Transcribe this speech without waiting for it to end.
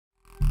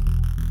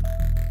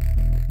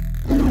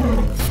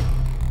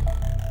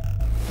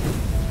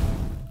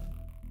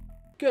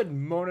Good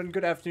morning,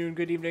 good afternoon,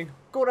 good evening.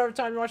 Go whatever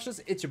time you watch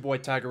this. It's your boy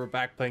Tiger. We're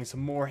back playing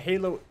some more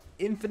Halo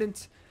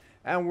Infinite.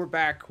 And we're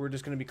back. We're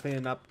just going to be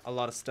cleaning up a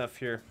lot of stuff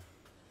here.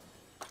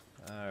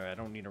 Alright, I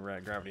don't need a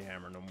gravity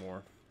hammer no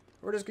more.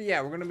 We're just,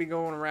 yeah, we're going to be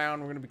going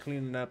around. We're going to be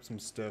cleaning up some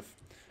stuff.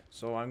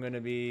 So I'm going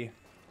to be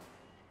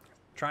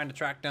trying to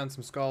track down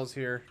some skulls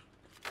here.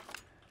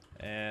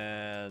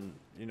 And,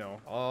 you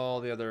know, all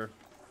the other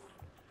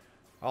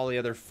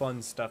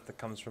fun stuff that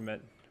comes from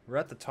it. We're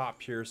at the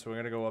top here, so we're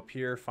going to go up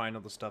here, find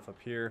all the stuff up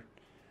here.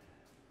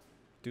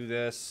 Do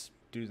this,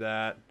 do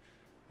that.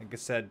 Like I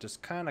said,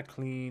 just kind of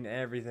clean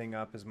everything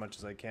up as much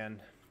as I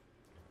can.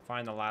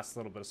 Find the last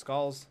little bit of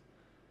skulls,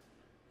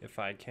 if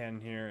I can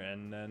here,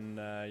 and then,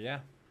 yeah.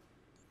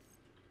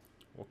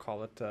 We'll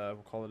call it a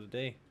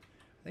day.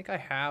 I think I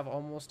have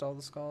almost all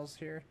the skulls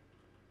here.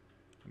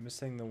 I'm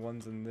missing the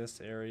ones in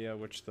this area,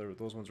 which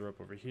those ones are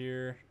up over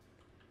here.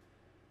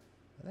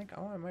 I think,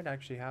 oh, I might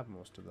actually have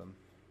most of them.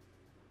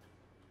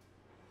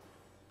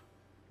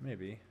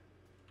 Maybe.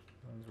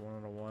 That one's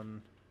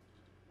 101.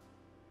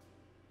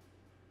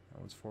 That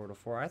one's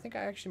 404. I think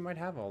I actually might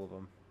have all of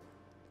them.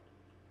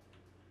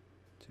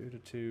 2 to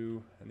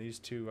 2. And these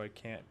two I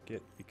can't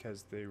get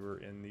because they were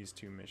in these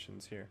two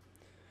missions here.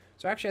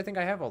 So actually I think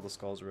I have all the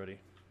skulls already.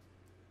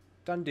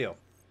 Done deal.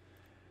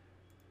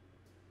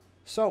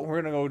 So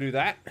we're going to go do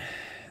that.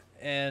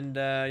 And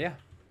yeah.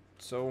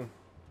 So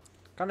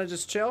kind of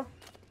just chill.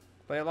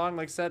 Play along.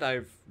 Like I said,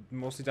 I've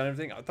mostly done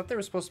everything. I thought there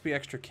were supposed to be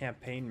extra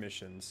campaign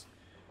missions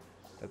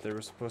that they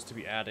were supposed to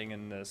be adding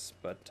in this,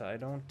 but I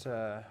don't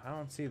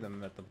see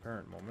them at the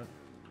current moment.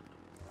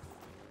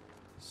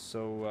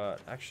 So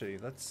actually,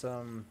 let's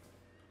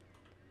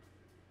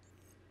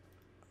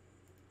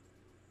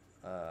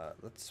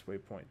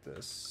waypoint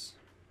this,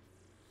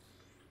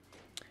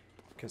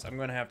 because I'm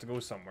gonna have to go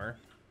somewhere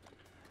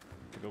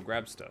to go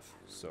grab stuff.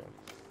 So,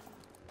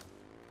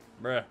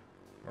 bruh,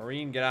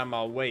 Marine, get out of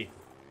my way!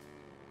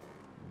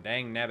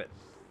 Dang nabbit.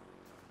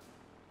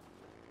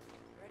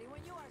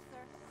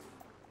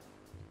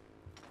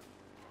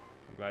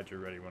 Glad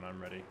you're ready when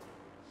I'm ready.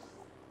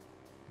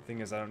 The thing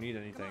is, I don't need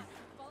anything.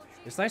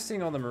 It's nice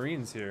seeing all the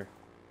Marines here.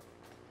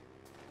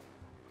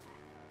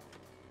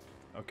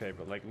 Okay,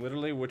 but like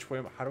literally, which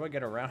way? How do I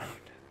get around?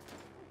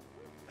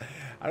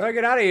 How do I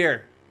get out of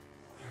here?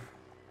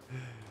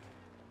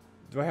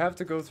 Do I have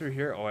to go through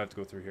here? Oh, I have to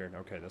go through here.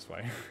 Okay, this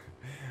way.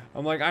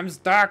 I'm like, I'm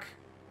stuck.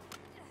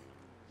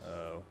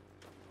 Oh,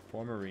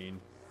 poor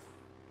Marine.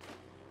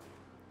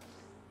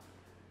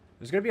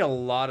 There's going to be a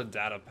lot of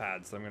data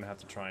pads that I'm going to have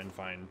to try and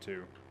find,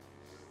 too.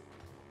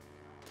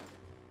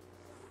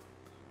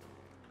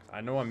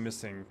 I know I'm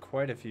missing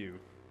quite a few.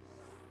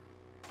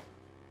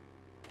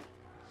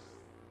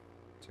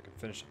 So I can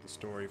finish up the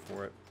story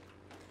for it.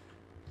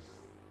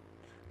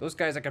 Those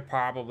guys I could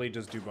probably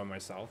just do by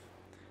myself.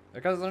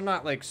 Because they're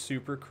not, like,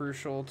 super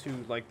crucial to,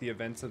 like, the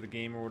events of the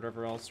game or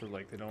whatever else. Or,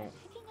 like, they don't...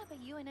 Picking up a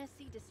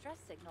UNSC distress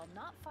signal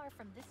not far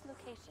from this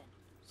location.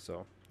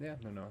 So, yeah,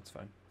 no, it's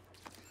fine.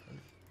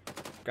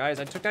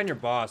 Guys, I took down your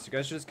boss. You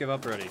guys should just give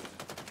up already.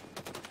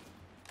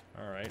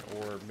 Alright,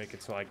 or make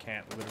it so I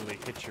can't literally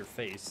hit your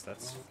face.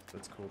 That's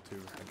cool too,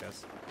 I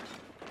guess.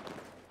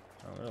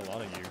 Oh, there are a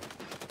lot of you.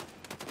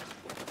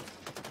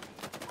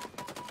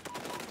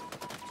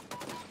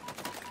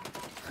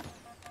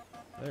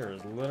 There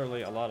is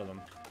literally a lot of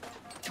them.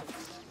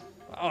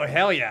 Oh,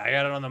 hell yeah! I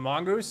got it on the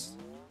mongoose?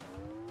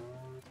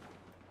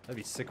 That'd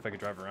be sick if I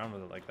could drive around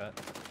with it like that.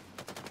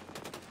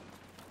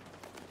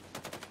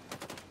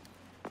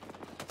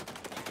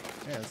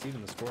 Yeah, let's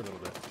even the score a little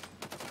bit.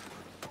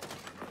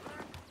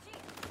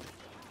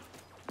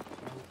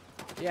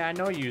 Yeah, I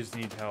know you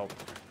need help.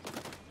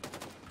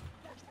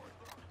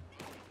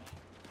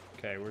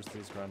 Okay, where's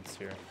these grunts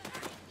here?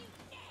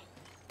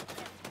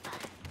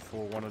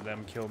 Before one of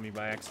them killed me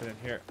by accident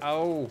here.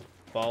 Oh!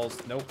 Balls.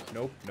 Nope.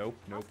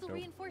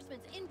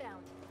 Reinforcements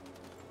inbound.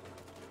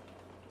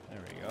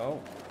 There we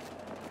go.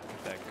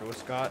 Get that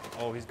ghost got.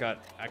 Oh, he's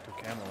got active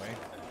camo, eh?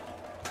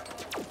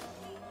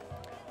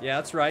 Yeah,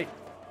 that's right.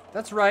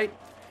 That's right.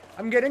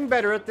 I'm getting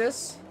better at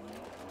this.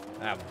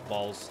 Ah,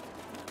 balls.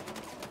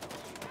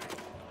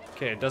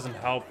 Okay, it doesn't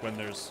help when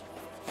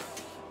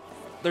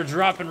they're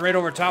dropping right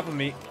over top of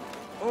me.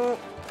 Oh.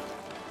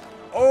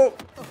 Oh.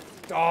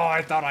 Oh,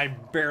 I thought I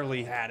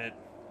barely had it.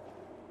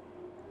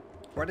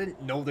 Or I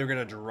didn't know they were going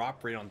to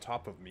drop right on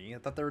top of me. I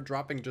thought they were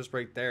dropping just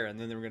right there and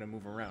then they were going to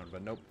move around,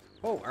 but nope.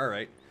 Oh, all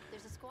right.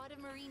 There's a squad of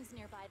Marines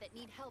nearby that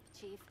need help,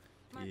 Chief.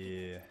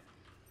 Yeah.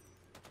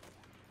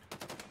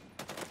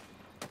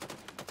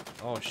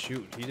 Oh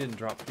shoot, he didn't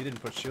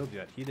put shield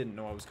yet. He didn't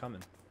know I was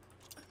coming.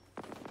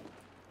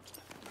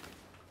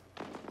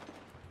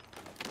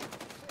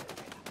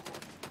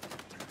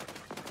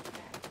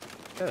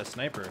 Got a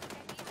sniper.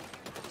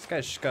 This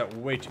guy's just got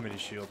way too many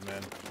shields,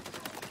 man.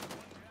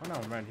 Oh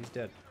no, man, he's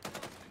dead.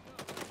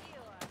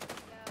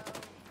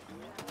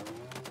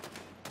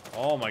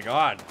 Oh my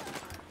god.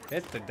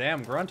 Hit the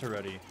damn grunt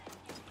already.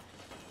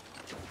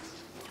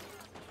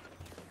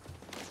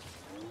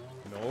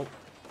 Nope.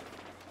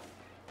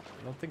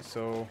 I don't think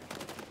so.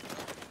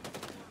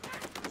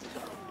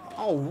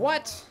 Oh,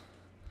 what?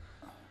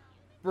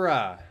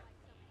 Bruh.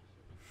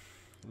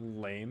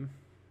 Lame.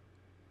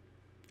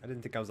 I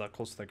didn't think I was that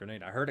close to the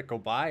grenade. I heard it go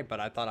by, but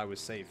I thought I was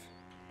safe.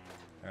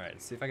 Alright,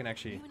 let's see if I can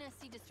actually...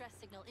 UNSC distress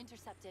signal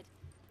intercepted.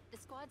 The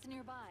squad's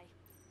nearby.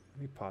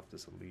 Let me pop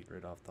this elite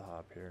right off the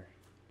hop here.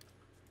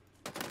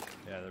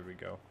 Yeah, there we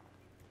go.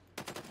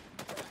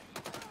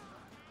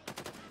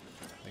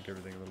 Make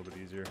everything a little bit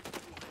easier.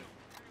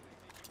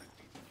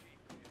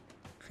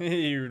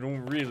 You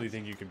don't really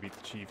think you can beat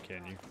the chief,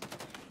 can you?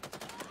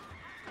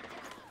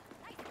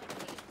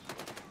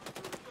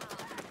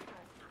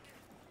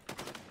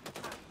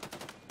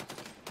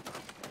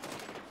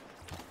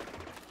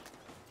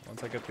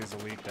 Once I get these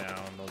elite down,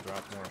 they'll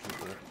drop more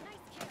people.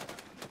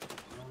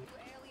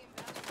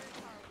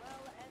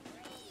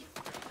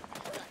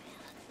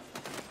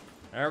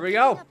 There we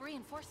go.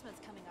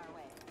 Reinforcements coming our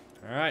way.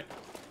 All right.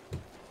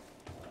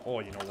 Oh,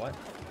 you know what?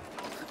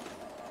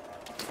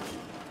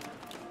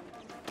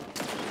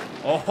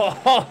 Oh, ho,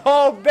 ho,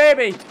 ho,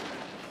 baby!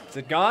 Is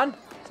it gone?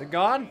 Is it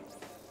gone?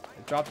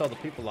 It dropped all the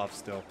people off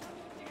still.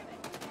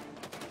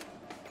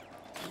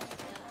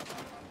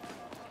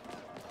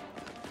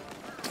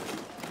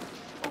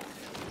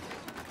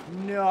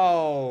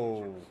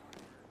 No.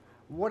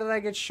 What did I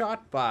get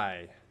shot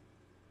by?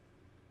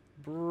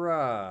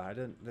 Bruh, I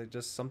didn't, they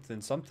just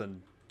something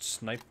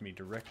sniped me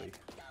directly.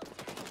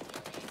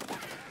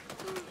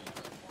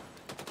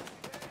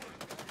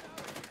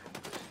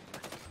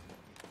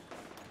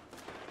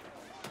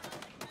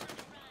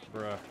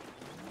 Bruh.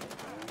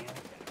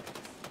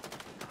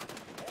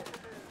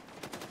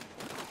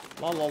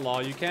 La la la,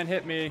 you can't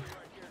hit me.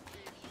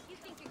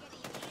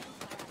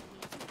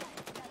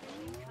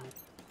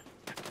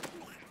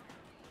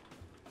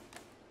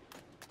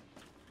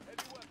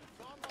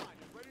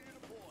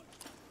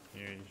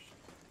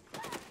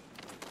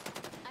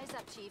 Eyes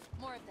up, Chief.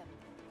 More of them.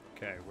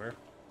 Okay, where?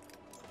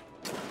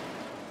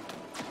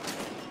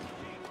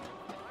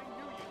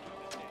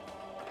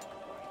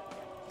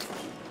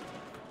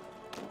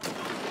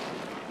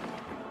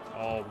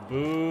 Oh,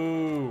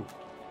 boo.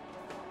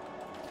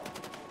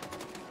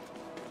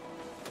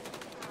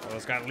 Oh,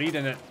 it's got lead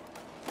in it.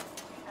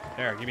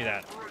 There, give me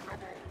that.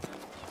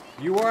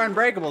 You are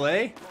unbreakable,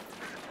 eh?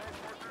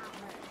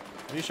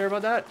 Are you sure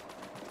about that?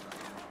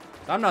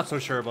 I'm not so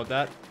sure about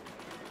that.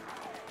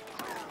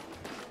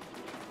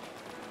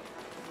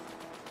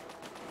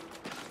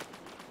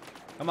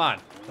 Come on,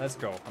 let's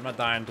go. I'm not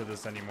dying to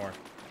this anymore.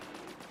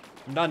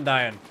 I'm done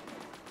dying.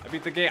 I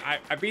beat the game.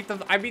 I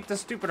beat the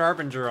stupid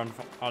Harbinger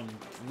on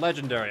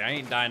Legendary. I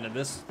ain't dying to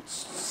this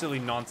silly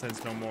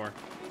nonsense no more.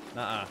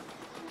 Nuh-uh.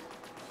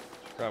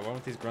 Bro, why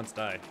won't these grunts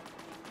die?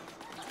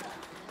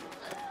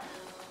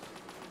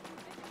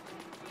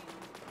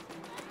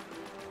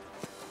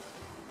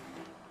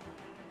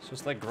 It's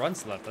just like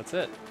grunts left. That's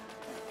it.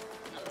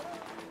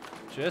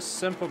 Just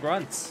simple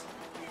grunts.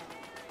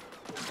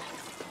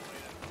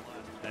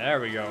 There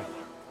we go.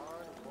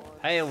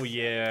 Hell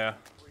yeah.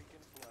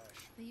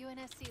 The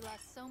UNSC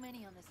lost so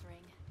many on this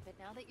ring, but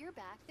now that you're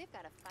back, they've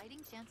got a fighting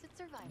chance at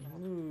survival.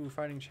 Ooh,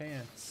 fighting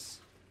chance.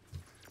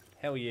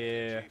 Hell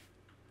yeah.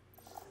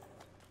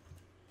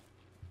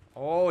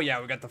 Oh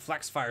yeah, we got the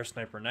flex fire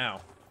sniper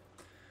now.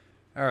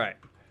 All right,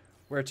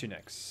 where to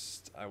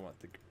next? I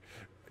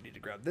need to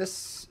grab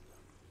this.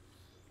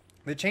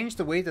 They changed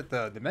the way that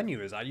the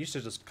menu is. I used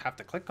to just have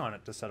to click on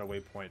it to set a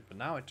waypoint, but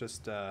now it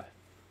just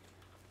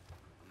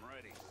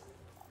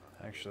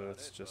Actually,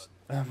 let's just...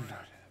 I'm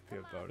not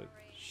happy about it.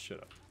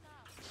 Shut up.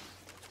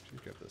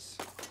 Just grab this.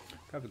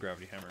 Grab the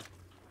gravity hammer.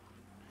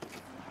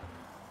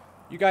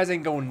 You guys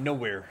ain't going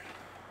nowhere.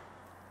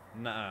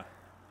 Nuh-uh.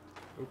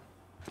 Oop.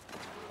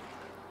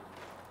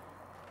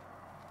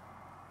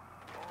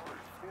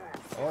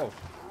 Oh.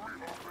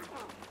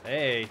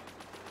 Hey.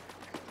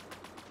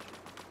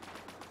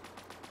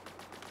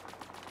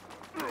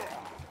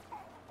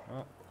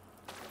 Well,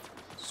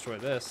 destroy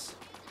this.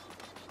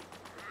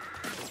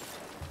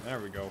 There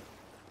we go.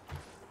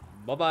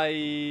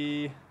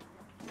 Bye-bye.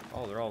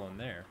 Oh, they're all in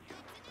there.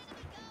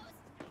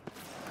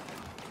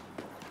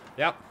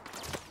 Yep.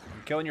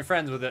 I'm killing your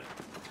friends with it.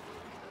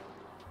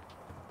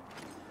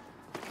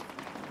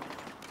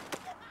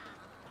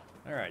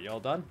 Alright,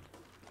 y'all done?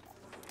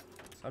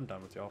 I'm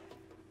done with y'all.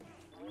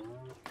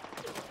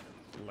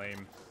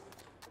 Lame.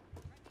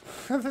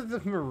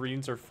 The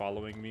Marines are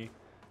following me.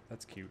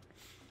 That's cute.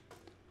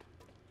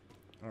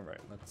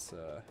 Alright, let's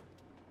oh,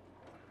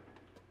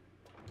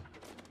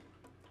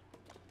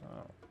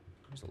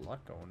 there's a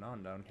lot going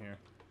on down here.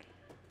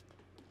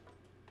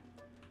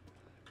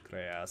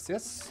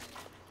 Gracias.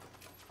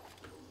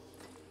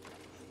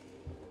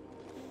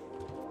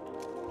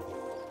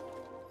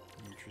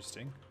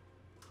 Interesting.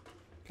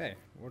 Okay,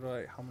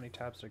 how many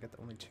tabs did I get?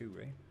 Only 2,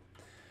 right?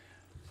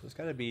 So there's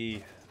gotta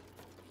be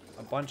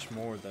a bunch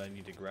more that I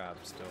need to grab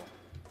still,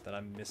 that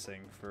I'm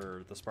missing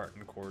for the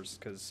Spartan cores,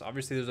 because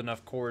obviously there's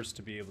enough cores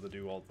to be able to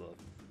do all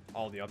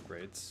the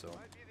upgrades, so.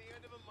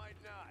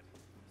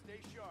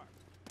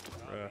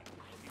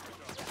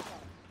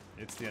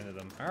 It's the end of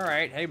them.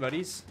 Alright, hey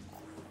buddies.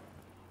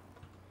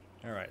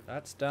 Alright,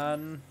 that's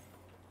done.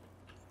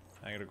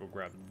 I gotta go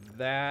grab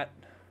that.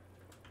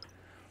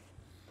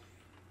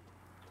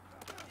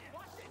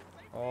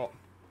 Oh.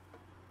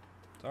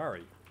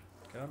 Sorry.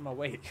 Get out of my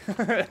way.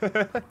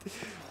 They're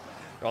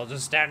all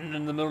just standing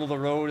in the middle of the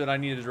road that I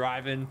need to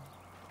drive in.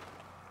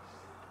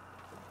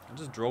 I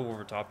just drove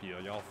over top of you.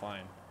 Y'all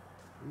fine.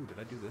 Ooh, did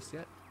I do this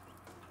yet?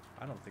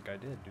 I don't think I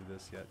did do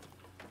this yet.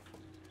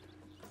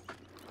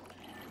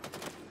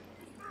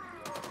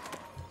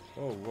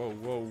 Whoa, whoa,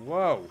 whoa,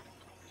 whoa.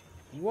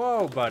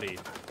 Whoa, buddy.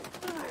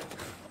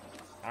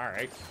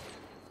 Alright.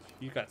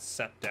 You got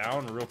set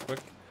down real quick.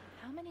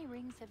 How many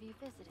rings have you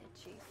visited,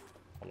 Chief?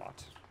 A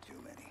lot. Too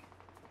many.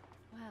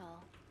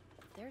 Well,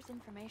 there's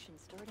information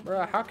stored in Bruh,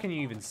 here how about can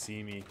you even all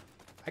see me?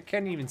 I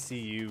can't even see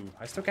you.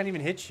 I still can't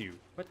even hit you.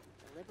 What?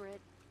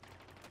 deliberate,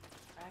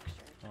 fractured.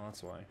 Oh,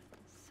 that's why.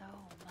 So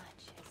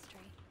much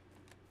history.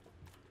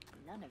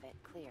 None of it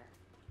clear.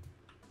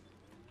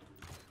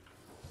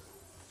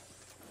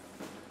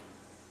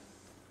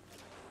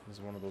 This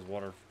is one of those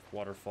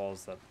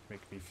waterfalls that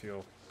make me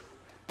feel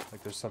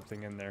like there's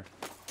something in there.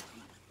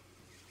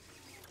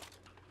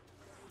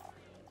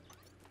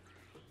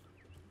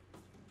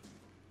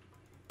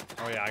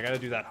 Oh yeah, I gotta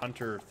do that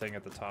hunter thing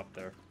at the top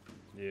there.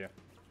 Yeah.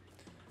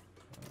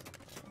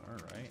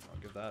 Alright, I'll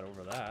give that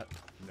over that.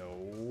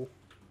 No.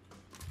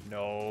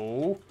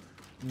 No.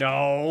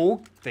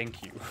 No.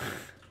 Thank you.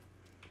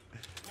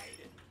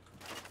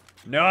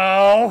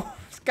 No!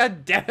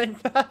 God damn it!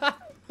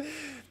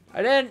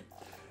 I didn't.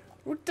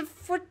 What the?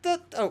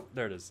 Oh,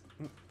 there it is.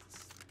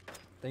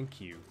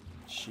 Thank you.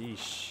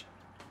 Sheesh.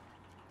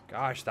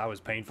 Gosh, that was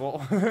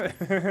painful.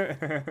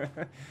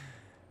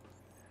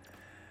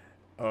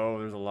 Oh,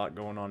 there's a lot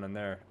going on in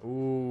there.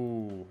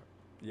 Ooh.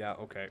 Yeah,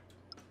 okay.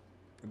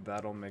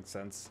 That'll make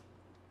sense.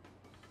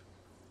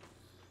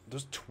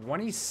 There's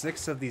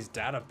 26 of these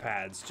data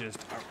pads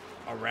just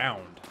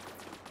around.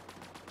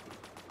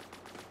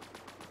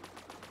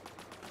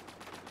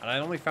 And I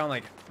only found,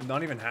 like,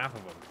 not even half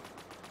of them.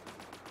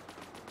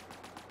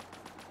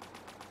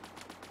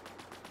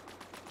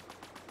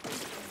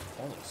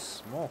 Holy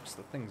smokes,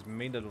 the thing's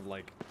made out of,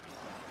 like,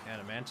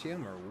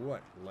 adamantium or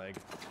what? Like...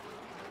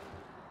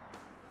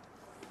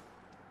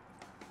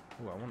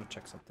 Ooh, I want to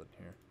check something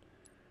here.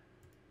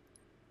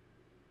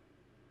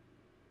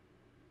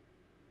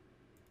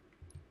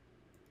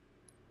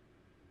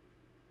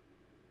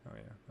 Oh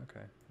yeah,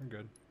 okay. We're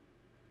good.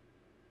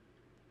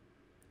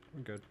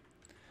 We're good.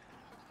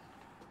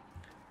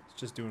 It's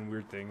just doing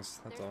weird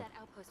things, that's There's all. that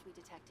outpost we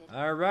detected.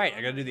 Alright,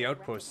 I gotta do the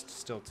outpost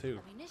still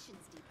too. A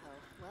munitions depot,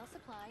 well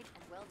supplied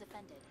and well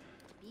defended.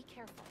 Be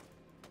careful.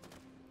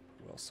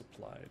 Well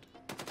supplied.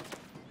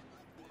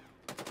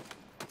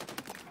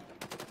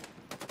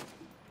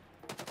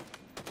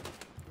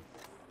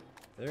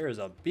 There is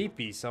a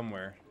beepy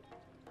somewhere.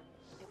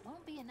 It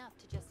won't be enough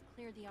to just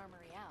clear the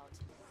armory out.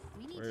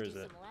 We need Where to is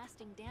do it? some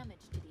lasting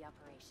damage to the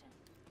operation.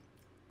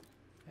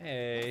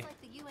 Hey. Looks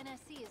like the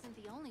UNSC isn't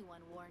the only one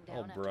worn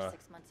Oh, down bruh. after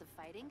 6 months of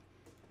fighting.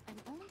 I'm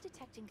only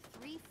detecting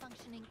 3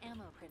 functioning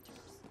ammo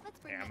printers. Let's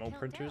bring Ammo that count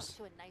printers?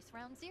 down to a nice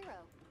round 0.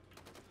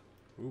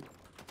 Oop.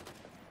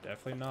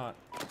 Definitely not.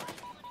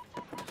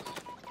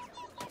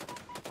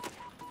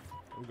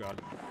 Oh god.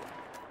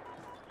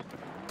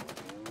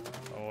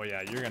 Oh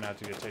yeah, you're gonna have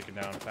to get taken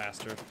down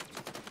faster.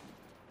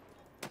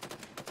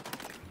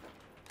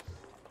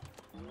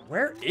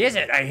 Where is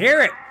it? I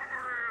hear it!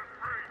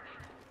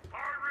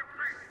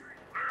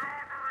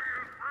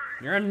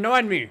 You're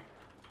annoying me!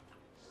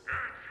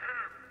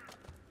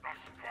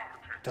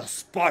 The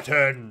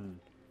Spartan!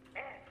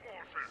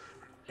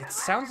 It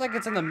sounds like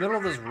it's in the middle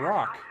of this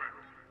rock.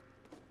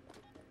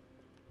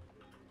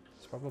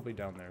 It's probably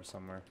down there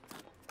somewhere.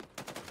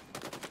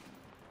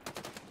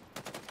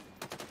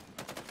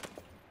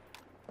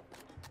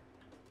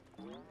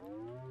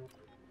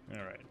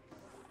 Alright.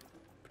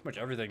 Pretty much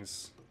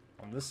everything's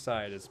on this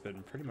side has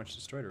been pretty much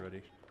destroyed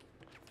already.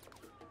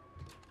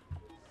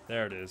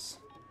 There it is.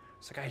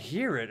 It's like I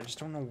hear it, I just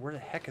don't know where the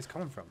heck it's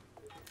coming from.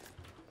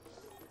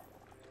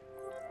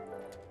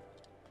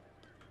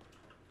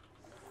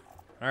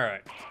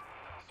 Alright.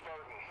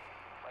 Spartan,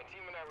 my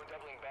team and I were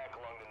doubling back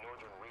along the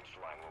northern ridge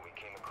line when we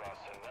came across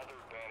another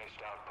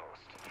banished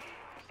outpost.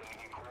 Sending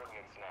you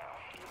coordinates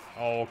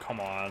now. Oh, come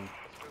on.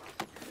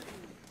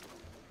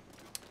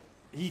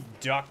 He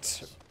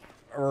ducked.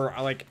 Or,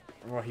 like,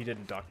 well, he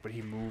didn't duck, but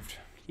he moved.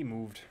 He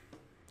moved.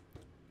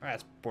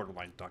 That's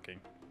borderline ducking.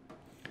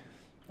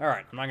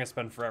 Alright, I'm not gonna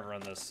spend forever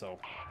on this, so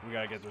we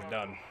gotta get this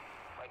done.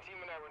 My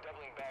team and I were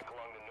doubling back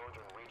along the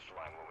northern ridge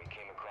line when we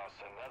came across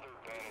another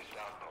banished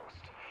outpost.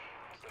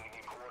 Sending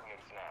you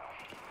coordinates now.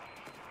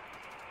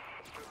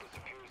 Its purpose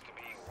appears to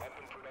be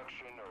weapon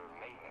production or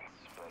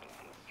maintenance, but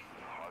it's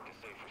hard to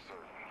say for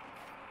certain.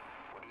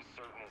 What is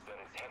certain is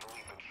that it's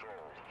heavily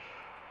patrolled.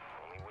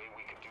 Only way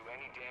we could do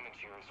any damage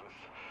here is with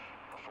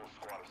a full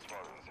squad of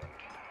Spartans, and,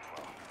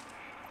 well,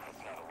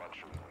 that's not a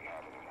luxury we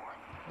have anymore.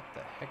 What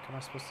the heck am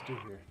I supposed to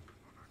do here?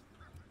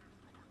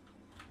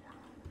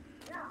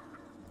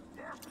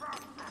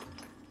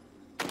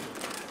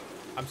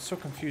 I'm so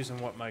confused on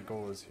what my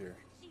goal is here.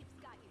 Chief's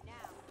got you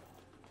now.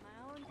 My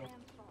own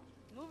damn fault.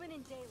 Moving in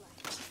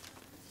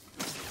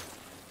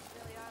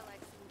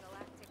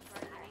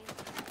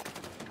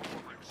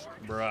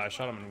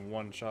shot him in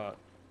one shot.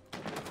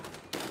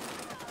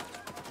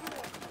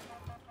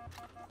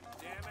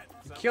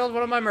 You killed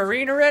one of my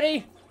Marine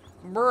already?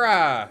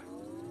 Bruh.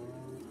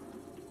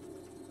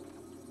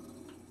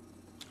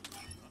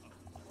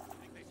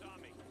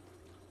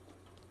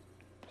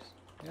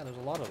 Yeah, there's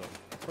a lot of them.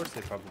 Of course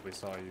they probably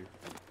saw you.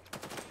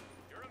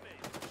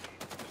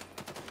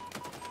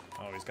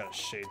 Oh, he's got a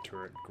shade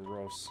turret.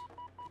 Gross.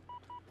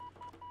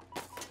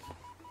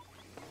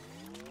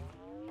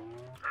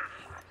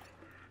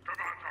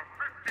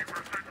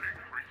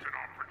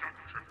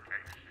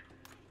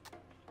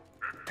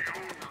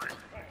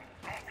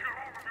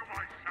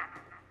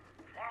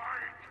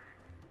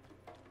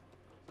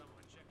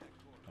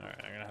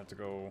 Alright, I'm gonna have to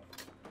go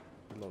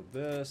reload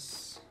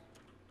this.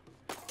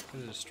 To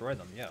destroy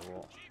them, yeah,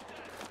 well.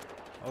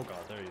 Oh god,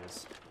 there he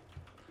is.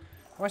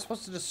 How am I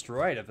supposed to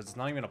destroy it if it's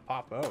not even gonna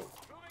pop out?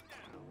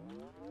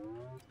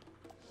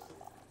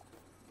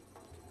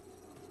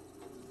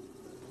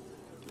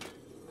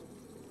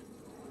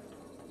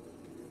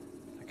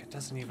 Like, it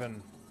doesn't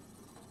even...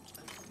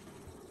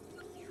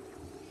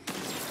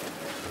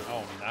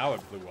 Oh, now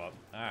it blew up.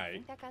 I Alright.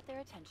 think that got their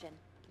attention.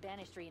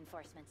 Banished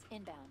reinforcements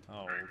inbound.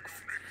 Oh,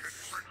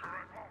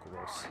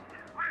 gross.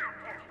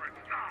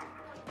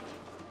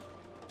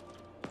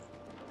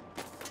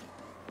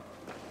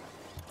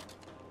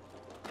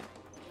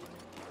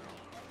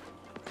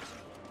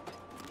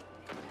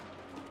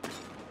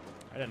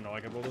 I didn't know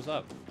I could blow those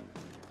up.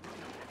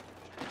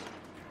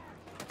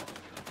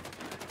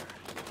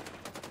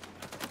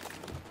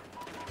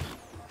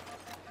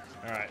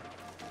 Alright.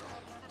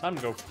 Time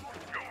to go.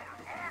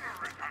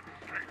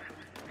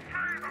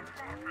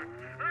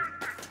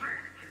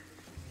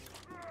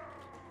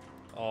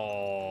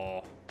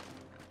 Oh.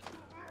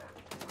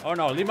 Oh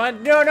no, leave my...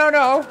 No, no,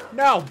 no!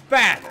 No!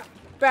 Bad!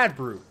 Bad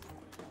brute.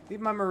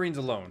 Leave my Marines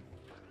alone.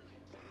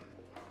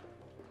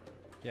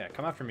 Yeah,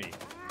 come after me.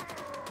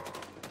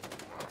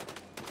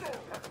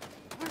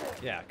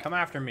 Yeah, come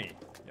after me.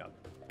 You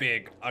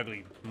big,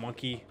 ugly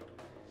monkey.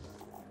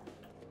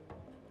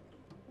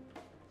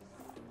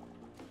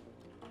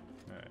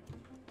 Alright.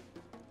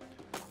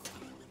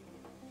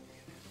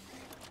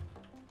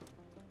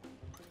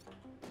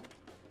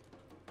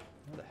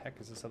 Where the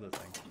heck is this other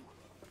thing?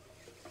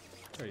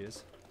 There he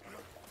is.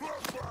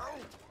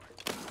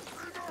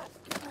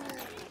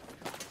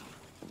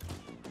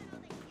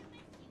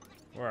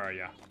 Where are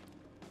ya?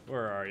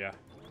 Where are ya?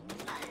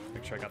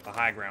 Make sure I got the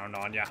high ground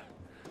on ya.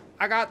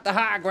 I got the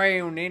high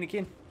ground,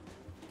 Anakin.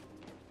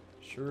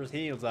 Sure as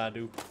heels I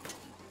do.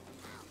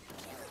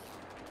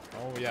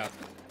 Oh yeah.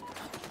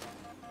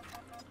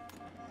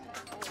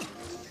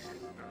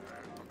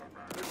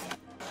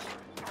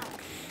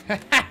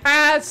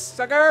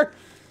 Sucker!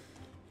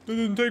 That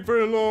didn't take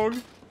very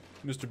long.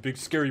 Mr. Big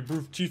Scary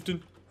Brute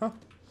Chieftain. Huh?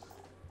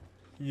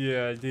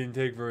 Yeah, it didn't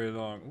take very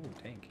long.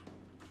 Ooh, tank.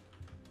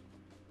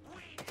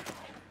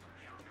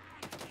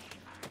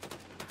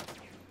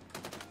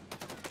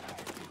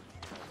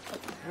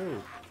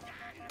 Ooh.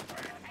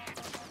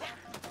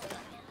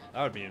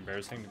 That would be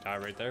embarrassing to die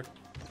right there.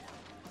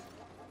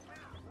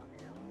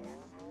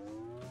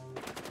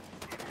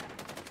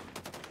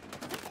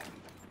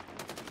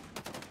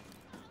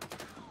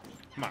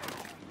 Come on.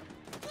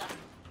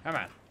 Come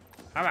on.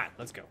 Come on.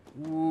 Let's go.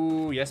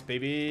 Ooh, yes,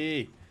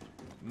 baby.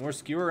 More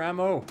skewer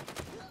ammo.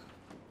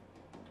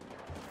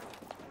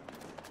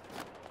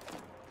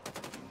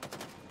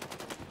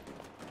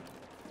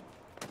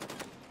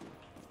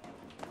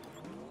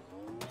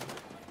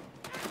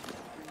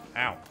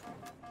 Ow.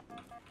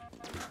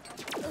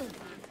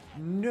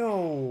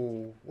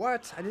 No.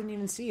 What? I didn't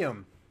even see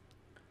him.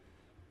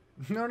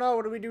 No, no.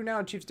 What do we do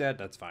now? Chief's dead.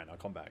 That's fine. I'll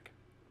come back.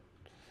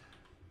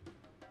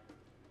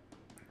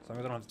 As long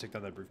as I don't have to take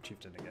down that brute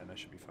chieftain again, I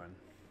should be fine.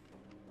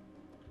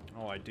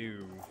 Oh, I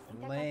do.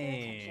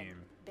 Lame.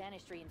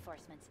 Banished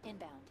reinforcements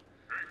inbound.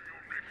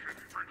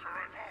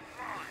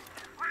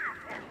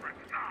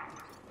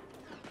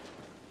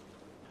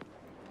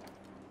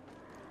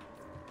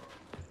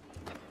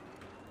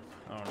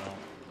 Oh no.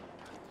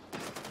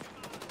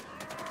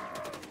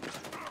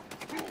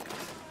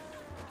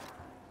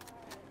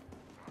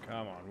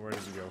 Come on, where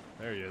does he go?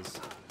 There he is.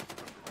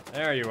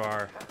 There you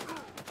are.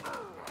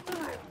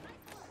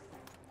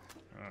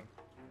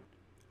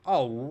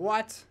 Oh,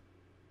 what?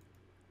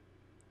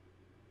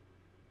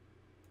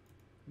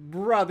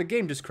 Bruh, the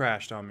game just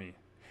crashed on me.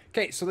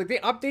 Okay, so like they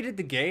updated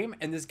the game,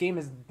 and this game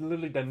has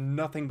literally done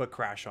nothing but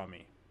crash on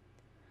me.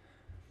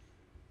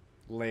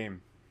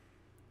 Lame.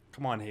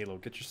 Come on, Halo,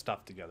 get your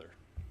stuff together.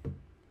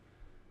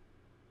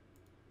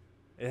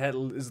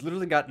 It's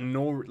literally got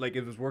no, like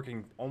it was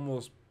working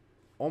almost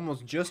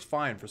just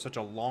fine for such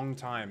a long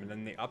time, and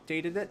then they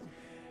updated it,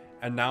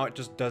 and now it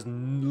just does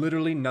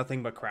literally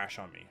nothing but crash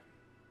on me.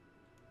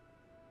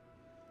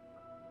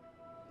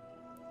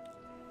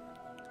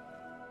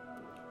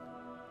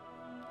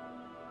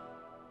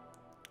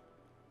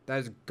 That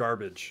is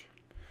garbage.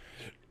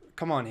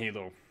 Come on,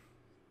 Halo.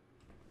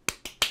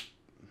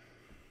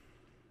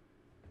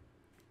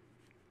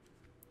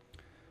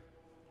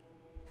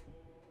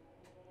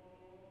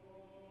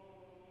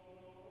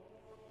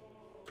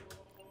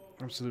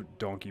 Absolute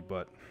donkey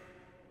butt.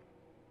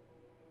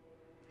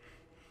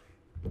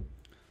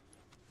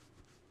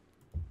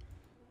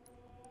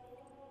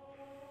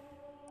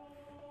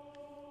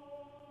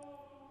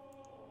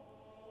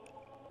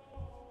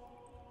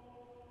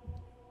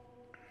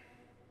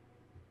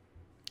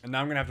 And now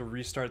I'm gonna have to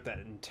restart that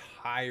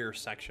entire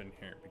section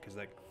here because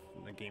the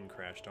game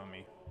crashed on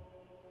me.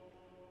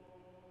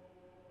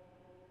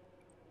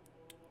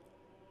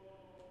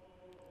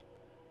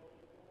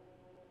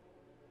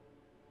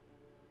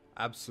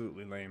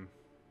 Absolutely lame.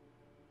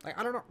 Like,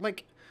 I don't know,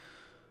 like,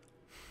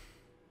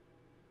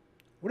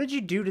 what did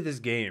you do to this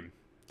game?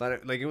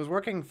 Like, it was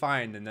working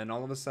fine, and then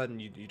all of a sudden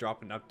you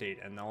drop an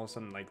update, and all of a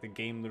sudden, like, the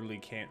game literally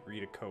can't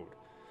read a code.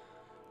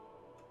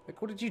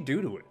 Like, what did you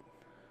do to it?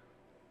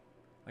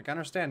 Like, I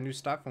understand new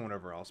stuff and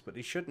whatever else, but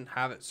you shouldn't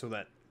have it so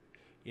that,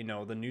 you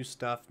know, the new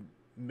stuff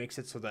makes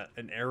it so that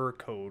an error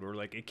code or,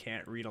 like, it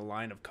can't read a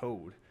line of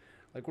code.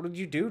 Like, what did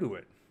you do to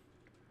it?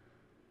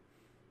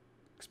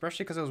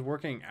 Especially because it was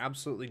working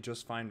absolutely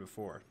just fine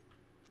before.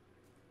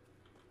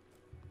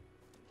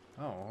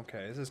 Oh,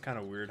 okay. This is kind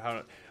of weird.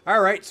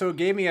 Alright, so it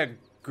gave me a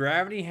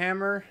gravity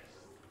hammer.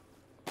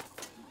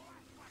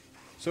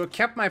 So it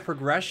kept my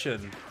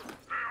progression.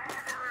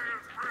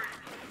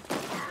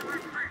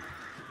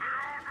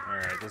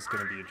 Alright, this is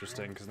going to be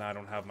interesting because now I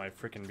don't have my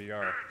freaking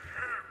VR.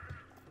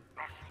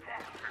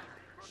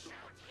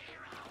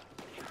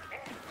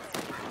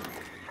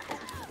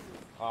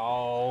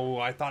 Oh,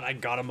 I thought I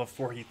got him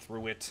before he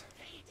threw it.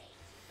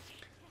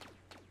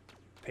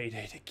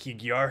 Payday to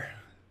Kigyar.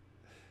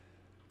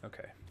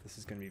 Okay, this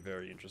is going to be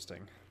very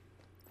interesting.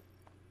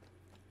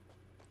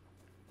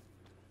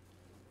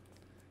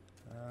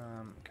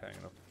 Okay, I'm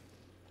gonna...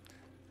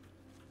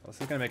 Well,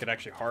 this is going to make it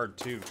actually hard,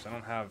 too, because I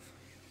don't have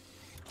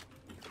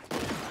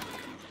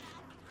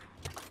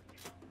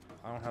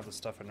the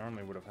stuff I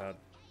normally would have had.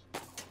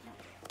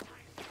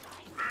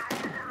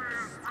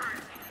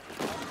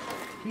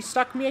 He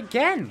stuck me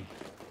again!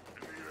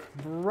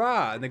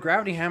 Bruh, and the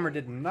gravity hammer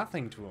did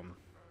nothing to him.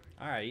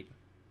 Alright.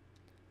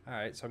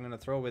 Alright, so I'm going to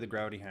throw away the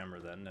gravity hammer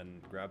then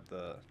and grab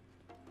the...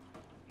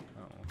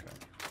 Oh, okay.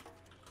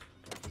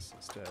 Grab this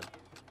instead.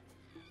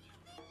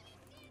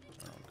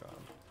 Oh,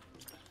 God.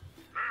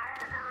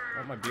 I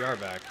want my BR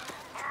back.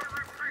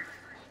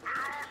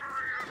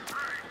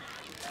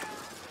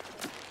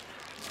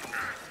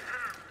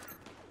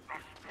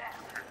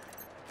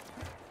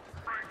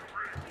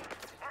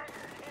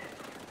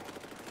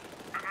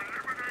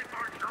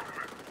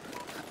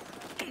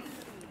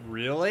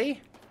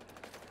 Really?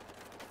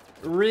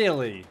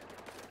 Really?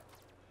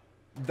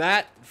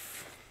 That...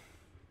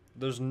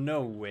 There's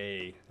no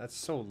way. That's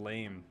so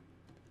lame.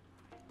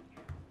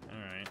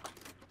 Alright.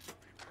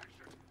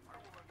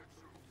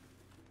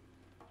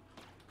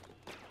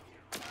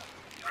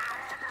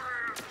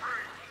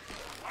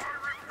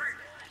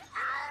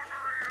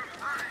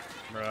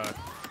 Bruh.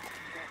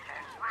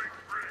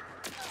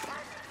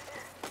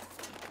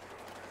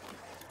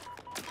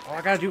 Oh,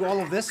 I gotta do all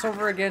of this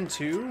over again,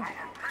 too?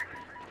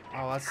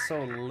 Oh, that's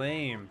so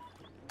lame.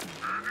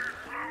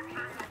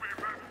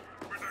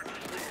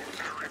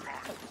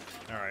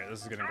 Alright,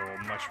 this is gonna go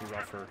much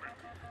rougher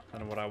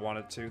than what I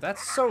wanted to.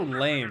 That's so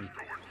lame.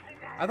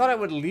 I thought it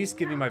would at least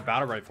give me my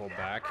battle rifle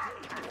back.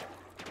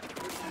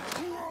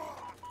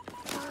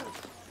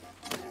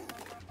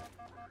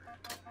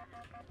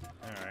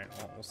 Alright,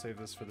 well, we'll save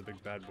this for the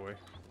big bad boy.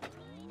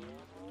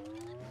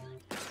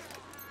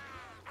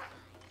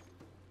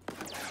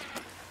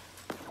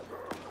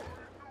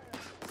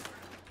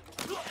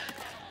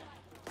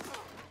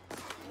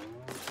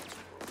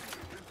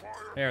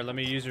 Here, let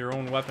me use your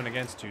own weapon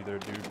against you there,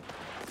 dude.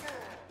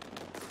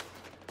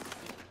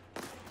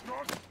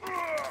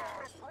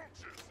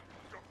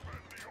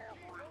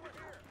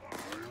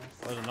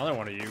 There's another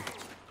one of you.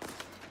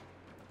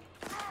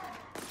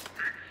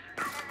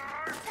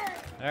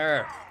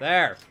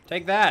 There,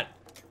 take that!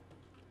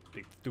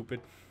 Big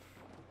stupid.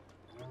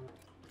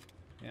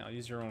 Yeah, I'll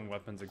use your own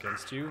weapons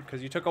against you,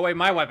 because you took away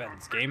my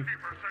weapons, game.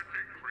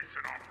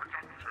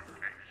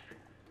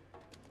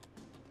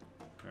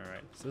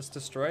 Alright, is this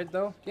destroyed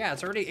though? Yeah,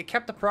 it's already, it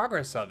kept the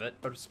progress of it,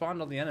 but it spawned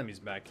all the enemies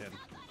back in.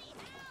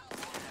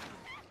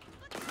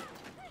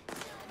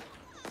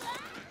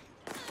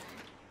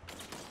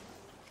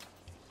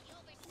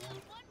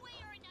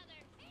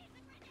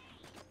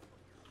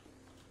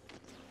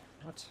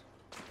 What?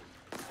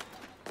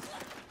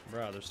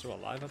 Bruh, they're still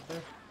alive up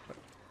there?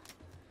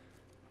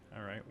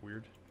 Alright,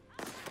 weird.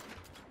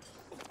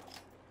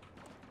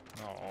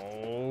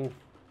 Oh.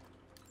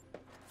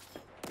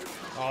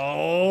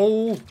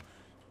 Oh!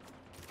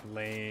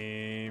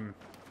 Lame.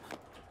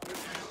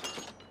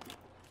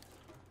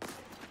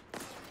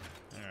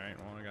 Alright,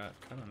 well, I got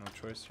kind of no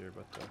choice here,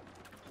 but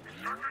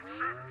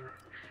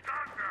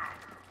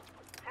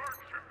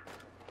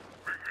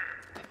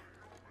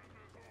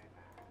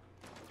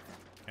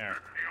Here. Here,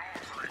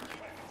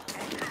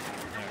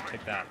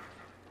 take that.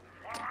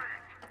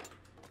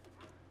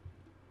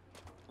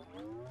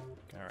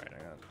 Alright,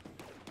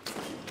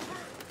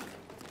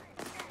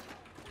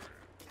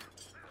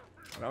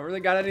 I don't really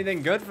got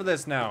anything good for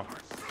this now.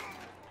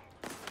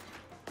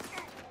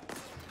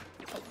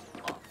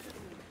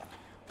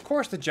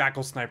 course the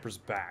Jackal Sniper's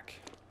back.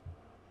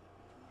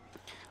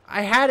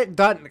 I had it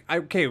done.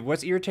 Okay,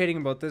 what's irritating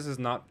about this is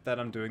not that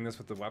I'm doing this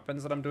with the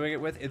weapons that I'm doing it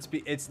with.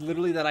 It's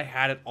literally that I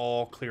had it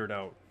all cleared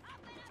out.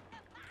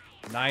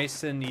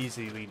 Nice and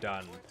easily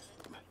done.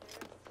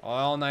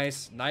 All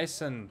nice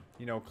and,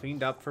 you know,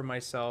 cleaned up for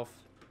myself.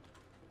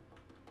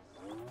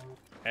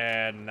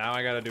 And now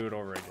I gotta do it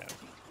over again.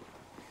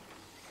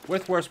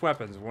 With worse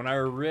weapons, when I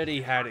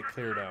already had it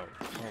cleared out.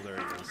 Oh, there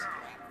it is.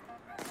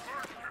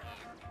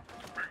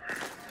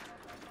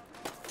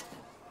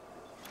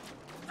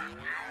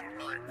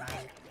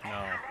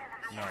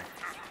 No.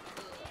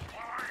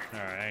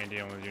 Alright, I ain't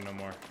dealing with you no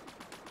more.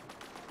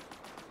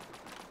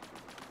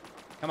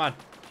 Come on.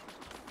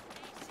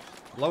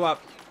 Blow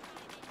up.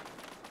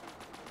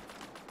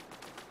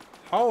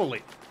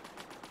 Holy.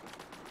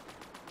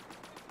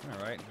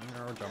 Alright,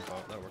 or jump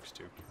out. That works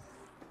too.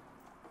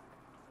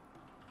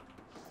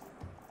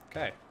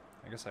 Okay.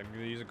 I guess I'm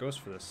gonna use a ghost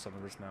for this, some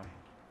of this now.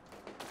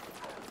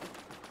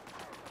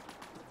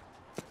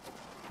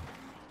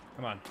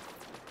 Come on.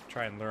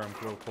 Try and lure him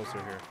a little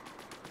closer here.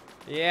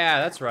 Yeah,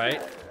 that's right.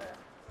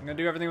 I'm gonna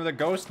do everything with a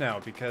ghost now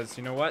because,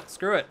 you know what?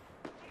 Screw it.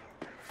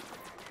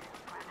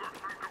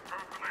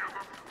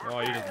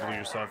 Well, you just blew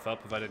yourself up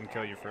if I didn't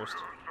kill you first.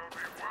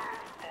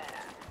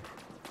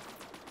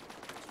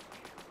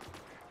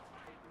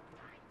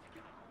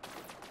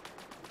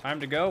 Time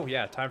to go?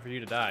 Yeah, time for you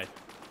to die.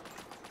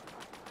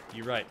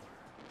 You're right.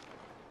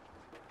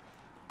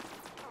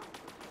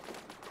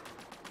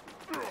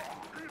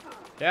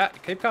 Yeah,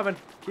 keep coming.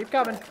 Keep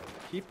coming.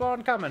 Keep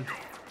on coming.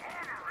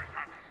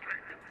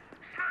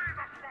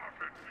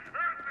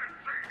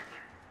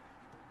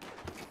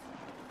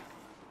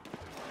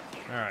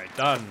 Alright,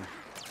 done.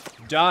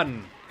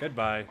 Done.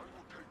 Goodbye.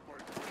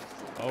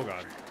 Oh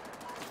god.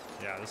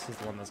 Yeah, this is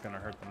the one that's gonna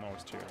hurt the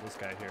most here. This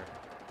guy here.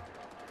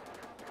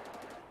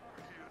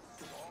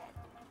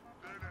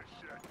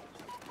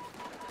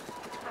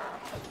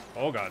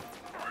 Oh god.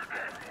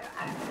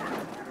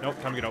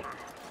 Nope, time to get out.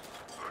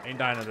 Ain't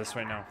dying to this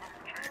right now.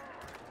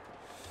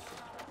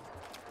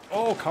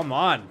 Oh, come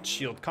on,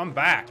 shield, come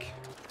back.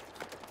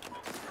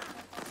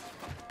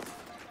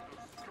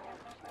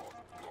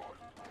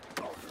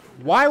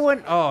 Why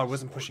wouldn't... Oh, I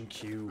wasn't pushing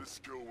Q.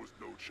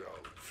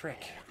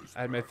 Frick.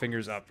 I had my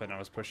fingers up and I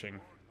was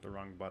pushing the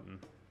wrong button.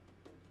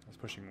 I was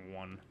pushing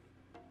 1.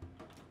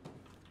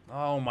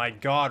 Oh my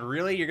god,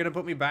 really? You're gonna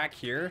put me back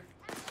here?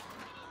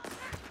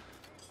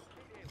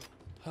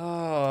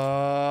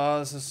 Oh,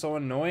 this is so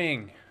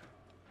annoying.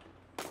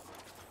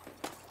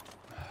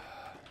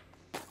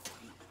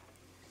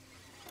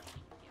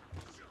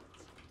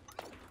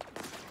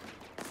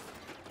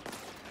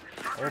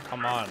 Oh,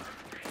 come on.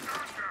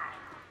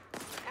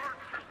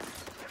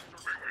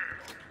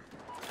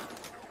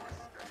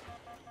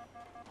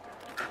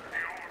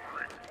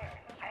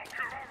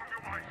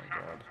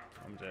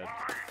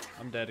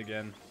 I'm dead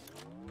again.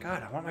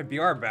 God, I want my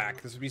BR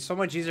back. This would be so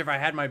much easier if I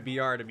had my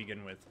BR to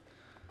begin with.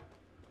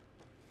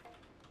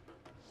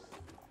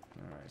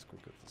 Alright, let's go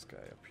get this guy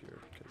up here,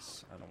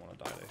 because I don't want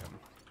to die to him.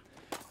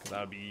 Because that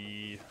would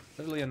be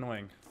literally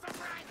annoying.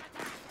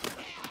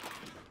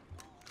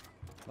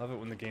 Love it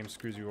when the game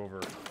screws you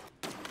over.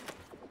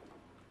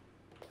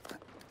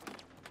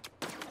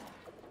 Oh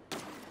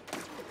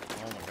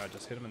my god,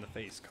 just hit him in the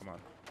face. Come on.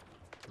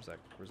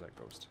 Where's that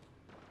ghost?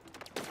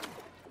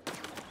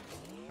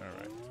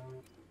 Alright.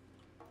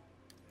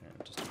 Yeah,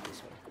 just do it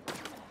this way.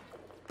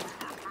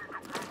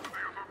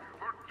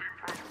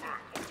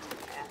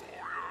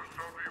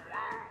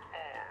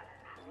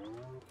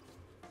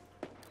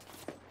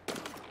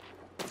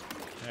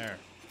 There.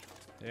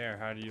 There,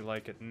 how do you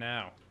like it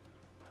now?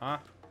 Huh?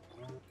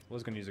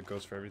 Was gonna use a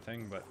ghost for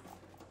everything, but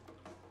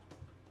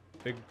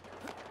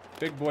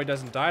Big boy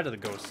doesn't die to the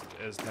ghost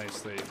as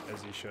nicely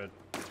as he should.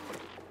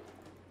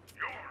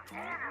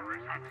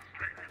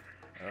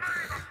 Ugh.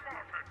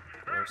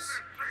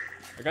 Gross.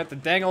 I got the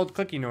dang old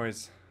clicky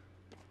noise.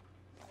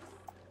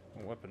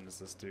 What weapon does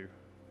this do?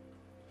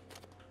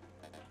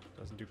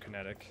 Doesn't do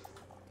kinetic.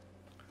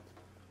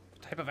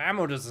 What type of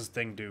ammo does this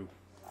thing do?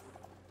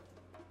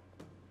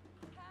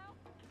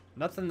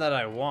 Nothing that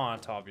I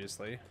want,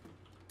 obviously.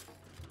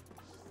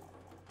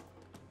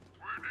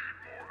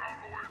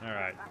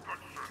 Alright.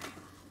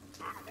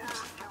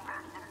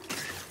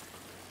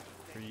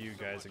 For you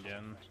guys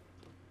again.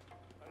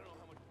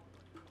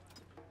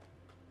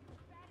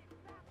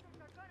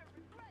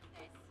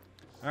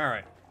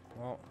 Alright.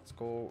 Well, let's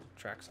go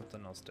track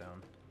something else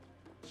down.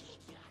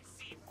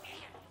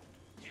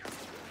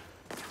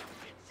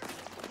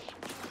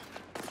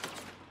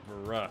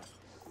 Bruh.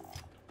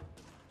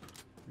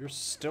 You're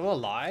still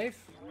alive?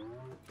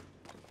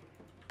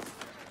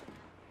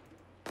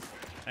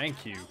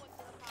 Thank you.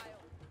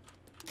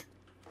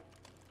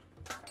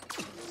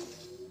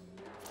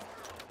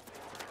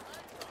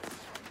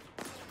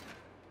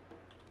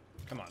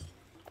 Come on.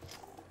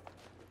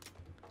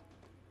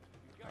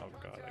 Oh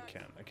god, I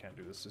can't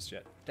do this just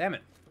yet. Damn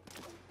it.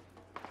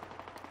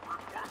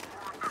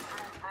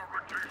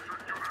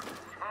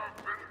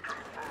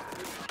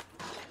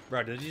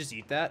 Bro, did you just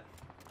eat that?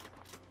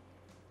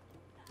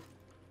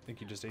 think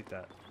he just ate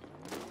that.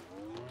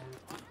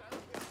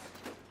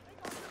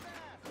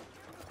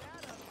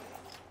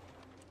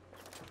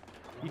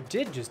 He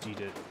did just eat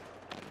it.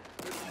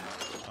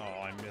 Oh,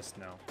 I missed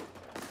now.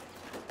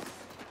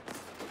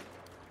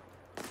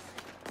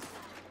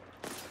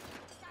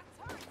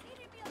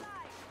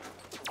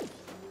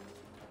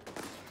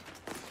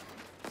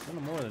 A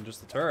little more than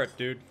just the turret,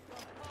 dude.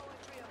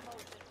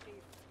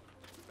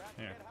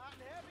 Here.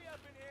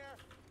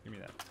 Give me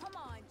that. Come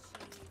on,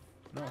 Chief.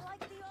 No. I like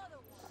the other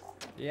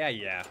one. Yeah,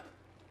 yeah.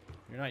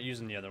 You're not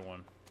using the other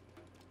one.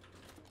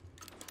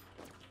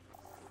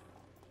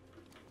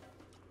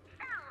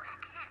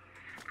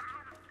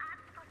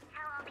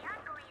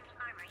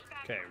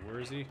 Okay, where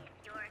is he?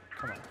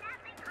 Come on.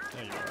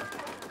 There you are.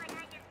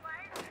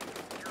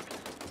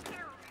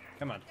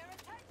 Come on.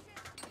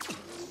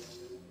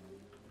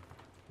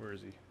 Where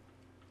is he?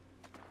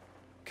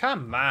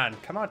 Come on,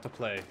 come out to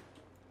play.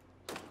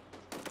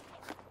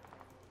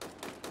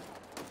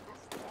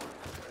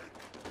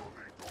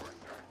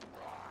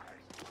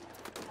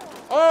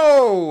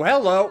 Oh,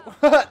 hello.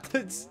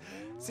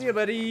 See ya,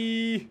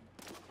 buddy.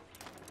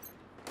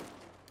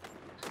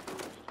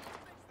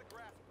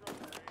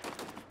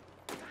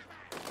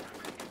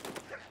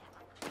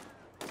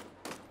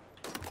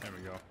 There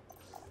we go.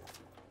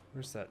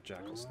 Where's that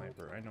jackal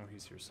sniper? I know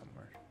he's here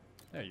somewhere.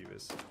 There he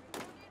is.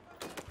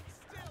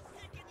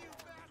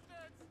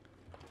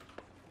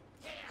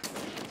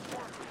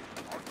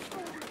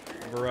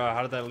 Bruh,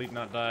 how did that elite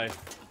not die?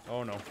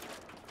 Oh no.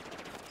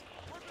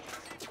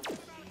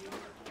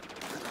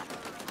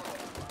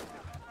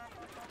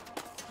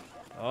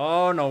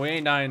 Oh no, we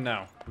ain't dying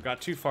now. We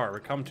got too far. We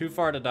come too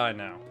far to die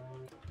now.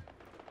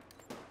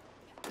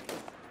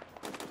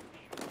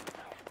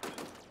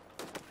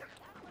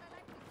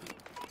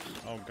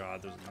 Oh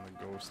god, there's another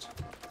ghost.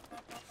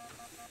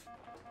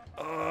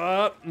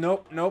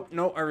 Nope, nope,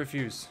 nope, I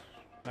refuse.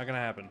 Not gonna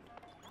happen.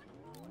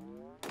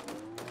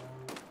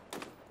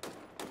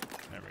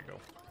 There we go.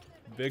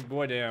 Big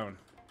boy down.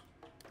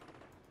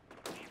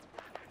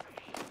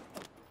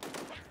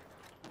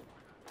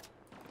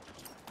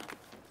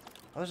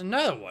 Oh, there's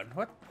another one.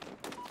 What?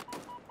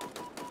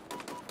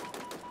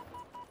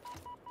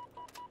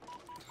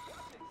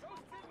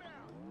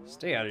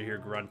 Stay out of here,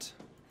 grunt.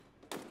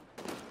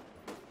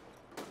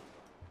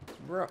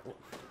 Bro.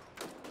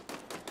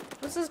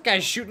 What's this guy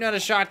shooting at a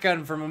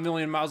shotgun from a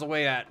million miles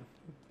away at?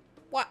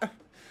 What?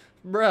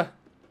 Bruh.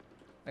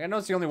 Like, I know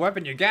it's the only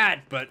weapon you got,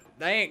 but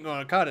that ain't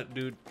gonna cut it,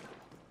 dude.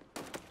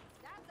 That's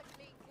a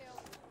clean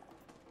kill.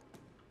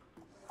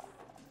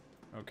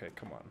 Okay,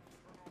 come on.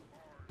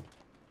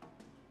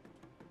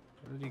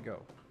 Where did he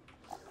go?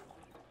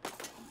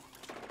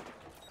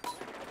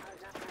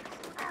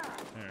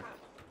 There.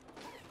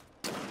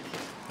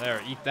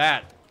 There, eat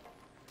that.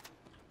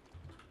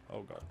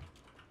 Oh god.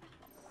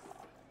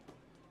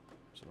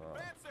 So,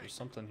 there's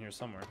something here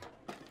somewhere.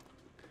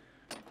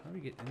 How do we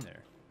get in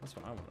there? That's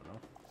what I want to know.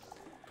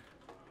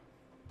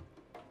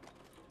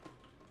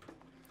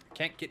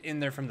 Can't get in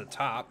there from the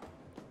top.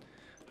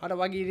 How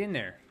do I get in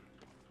there?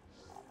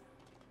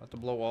 I have to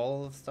blow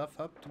all the stuff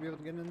up to be able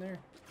to get in there?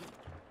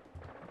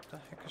 What the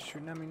heck is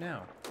shooting at me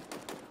now?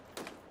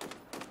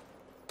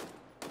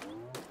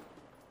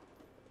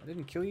 I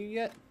didn't kill you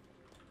yet?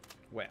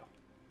 Well.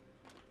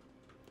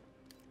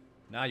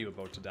 Now you're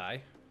about to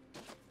die.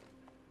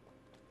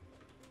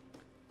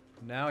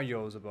 Now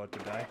yo's about to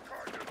die.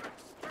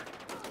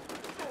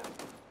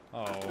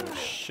 Oh,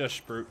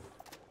 shush, brute.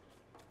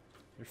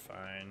 You're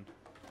fine.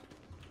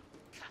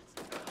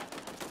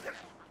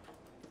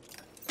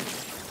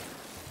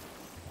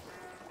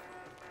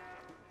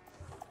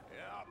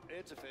 Yeah,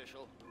 it's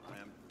official. I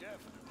am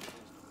definitely used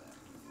to that.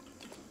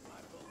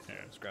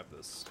 Here, let's grab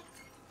this.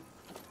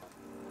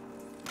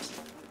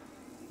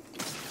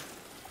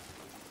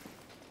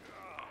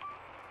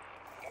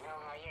 Don't know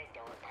how you're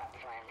doing, Top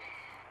Flynn,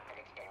 but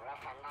it's been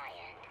rough on my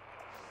end.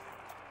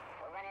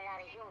 We're running out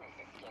of humans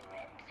to skin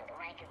rip, so the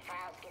rank and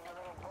file's getting a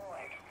little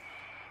bored.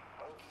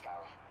 Brutes,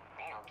 though,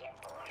 they don't get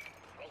bored.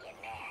 They get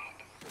mad.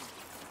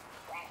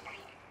 Last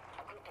night,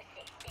 a group of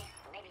 60,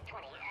 maybe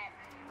 20,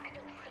 I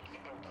think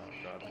 6 groups. Oh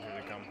god, here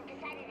they come.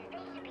 Decided that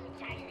they should be in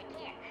charge of the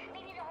camp,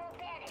 maybe the whole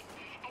bandit.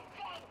 And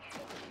then,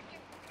 they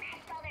just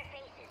smashed all their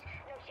faces.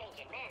 No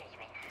change in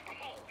management, but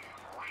hey,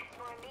 lots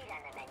more meat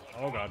on the menu.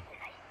 Oh god.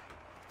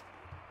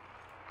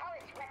 All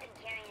this weapon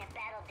carrying and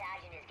battle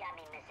dodging has got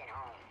me missing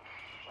home.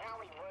 When all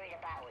we worried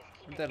about was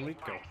keeping Where'd that good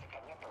leak go? marks at the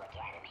Nipple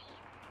Academy.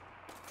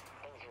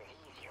 Things was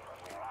easier when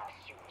we were all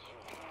shooting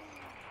humans.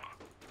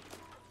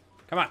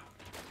 Come on.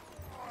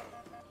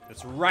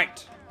 That's right.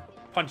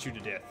 Punch you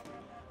to death.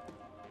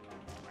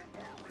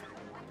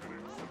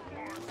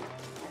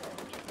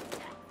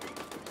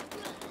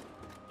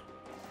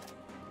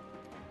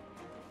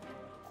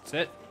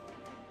 That's it.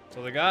 That's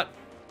all they got.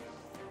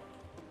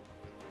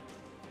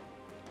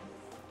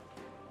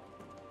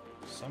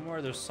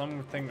 Somewhere there's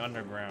something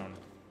underground.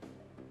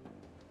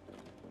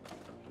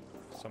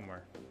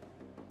 Somewhere.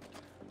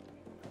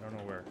 I don't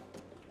know where.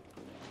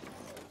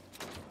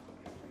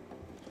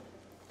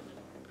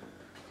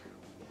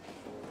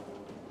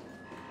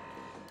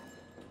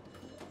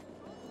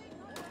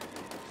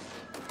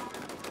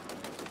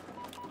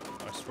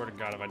 swear to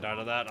God, if I died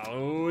of that,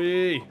 oh,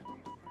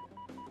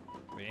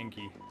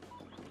 Yankee.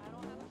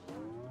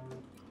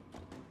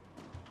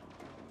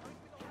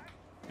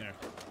 There.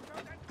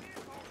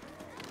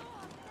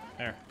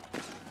 There.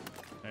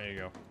 There you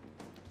go.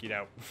 Get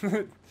out.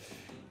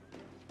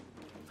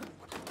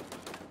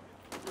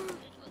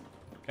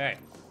 Okay.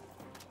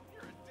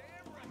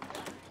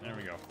 There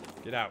we go.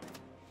 Get out.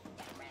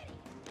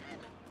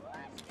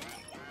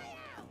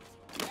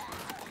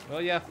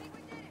 Well, yeah.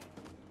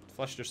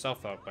 Flushed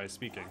yourself out by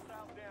speaking.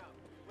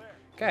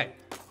 Okay.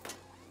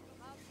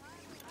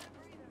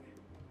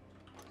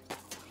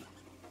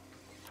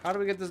 How do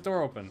we get this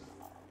door open?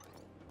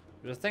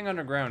 There's a thing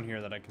underground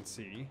here that I can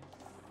see.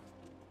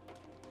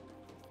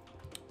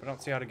 But I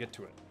don't see how to get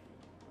to it.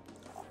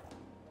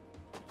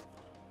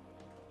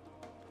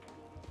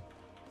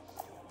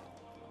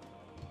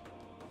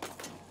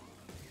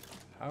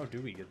 How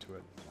do we get to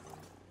it?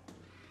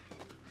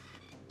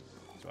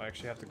 So I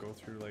actually have to go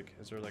through, like,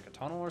 is there like a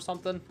tunnel or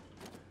something?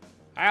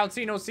 I don't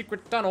see no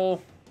secret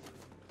tunnel.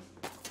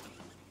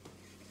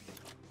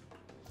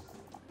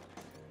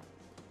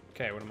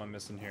 Okay, what am I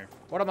missing here?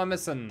 What am I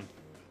missing?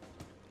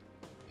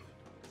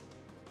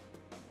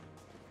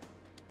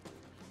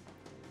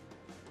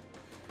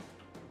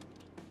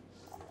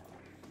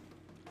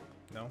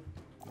 No?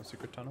 No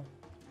secret tunnel?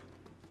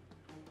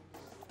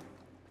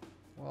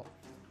 Well.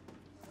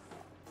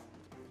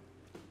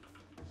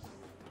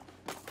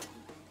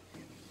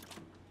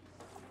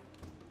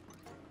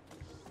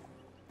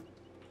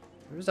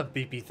 There's a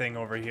beepy thing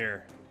over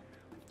here.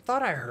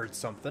 Thought I heard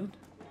something.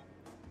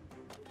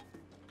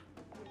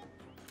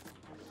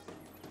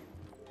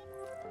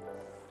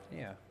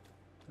 Yeah,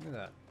 look at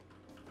that.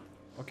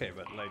 Okay,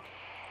 but like...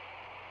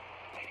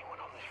 Anyone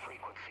on this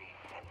frequency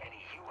and any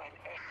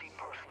UNSC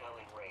personnel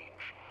in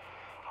range.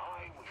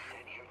 I was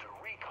sent here to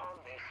recon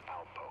this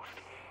outpost.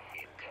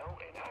 Intel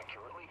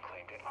inaccurately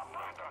claimed it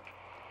abandoned.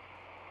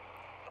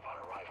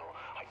 Upon arrival,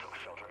 I took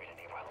shelter in a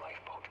nearby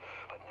lifeboat,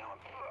 but now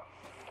I'm...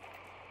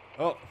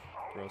 Oh,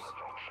 gross.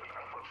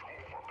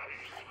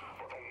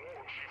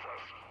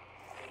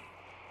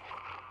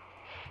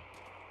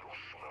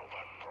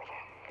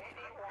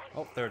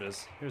 Oh, there it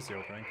is. Here's the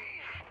opening.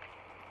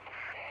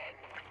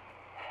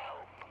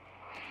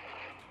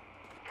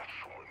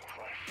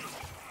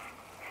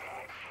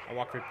 I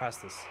walked right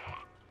past this.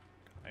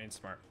 I ain't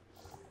smart.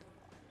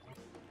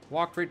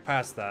 Walked right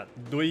past that.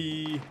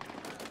 Doi.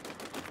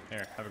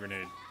 Here, have a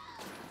grenade.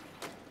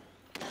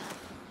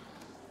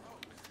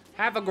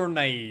 Have a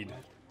grenade.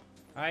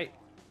 Alright.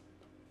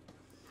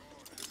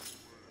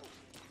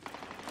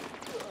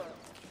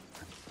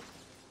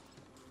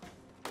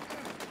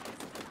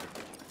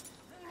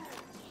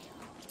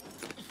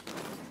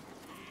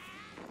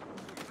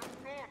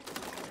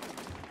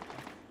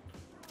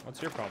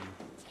 What's your problem?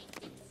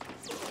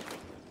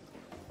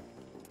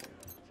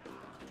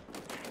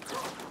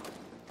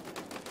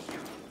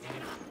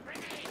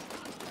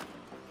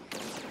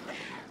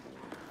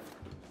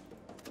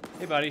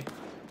 Hey, buddy.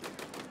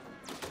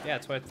 Yeah,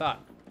 that's what I thought.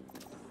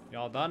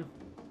 Y'all done?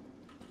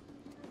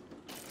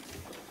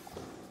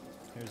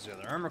 Here's the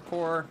other armor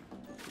core.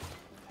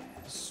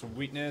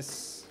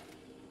 Sweetness.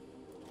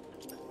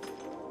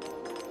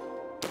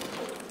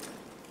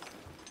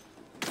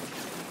 There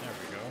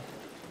we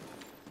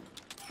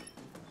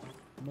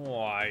go.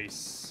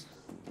 Nice.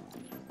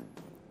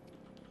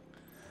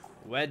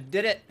 We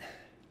did it.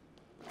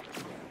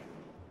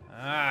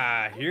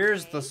 Ah,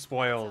 here's the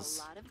spoils.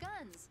 That's a lot of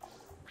guns.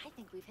 I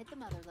think we've hit the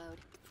mother lode.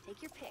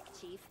 Take your pick,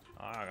 Chief.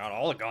 I got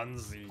all the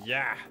guns.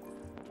 Yeah.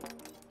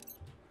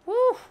 Woo.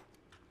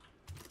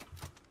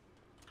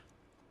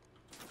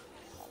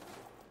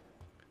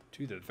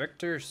 To the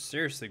victor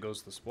seriously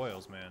goes the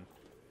spoils, man.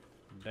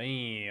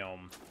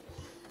 Damn.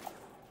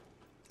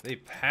 They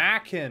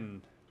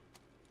packing.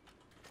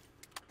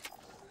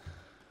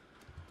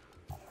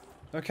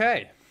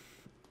 Okay.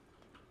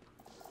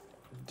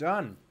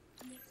 Done.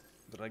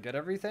 Did I get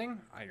everything?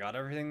 I got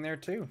everything there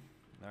too.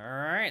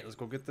 Alright, let's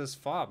go get this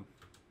fob.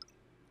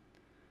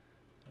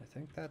 I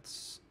think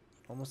that's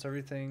almost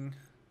everything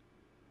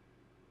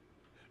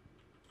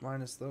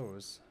minus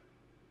those.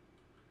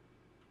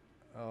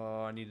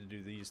 Oh, I need to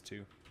do these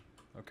too.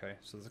 Okay,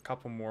 so there's a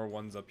couple more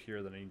ones up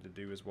here that I need to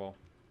do as well.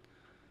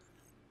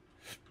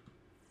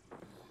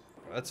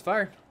 That's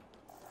fair.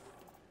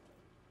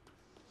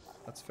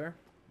 That's fair.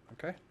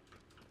 Okay.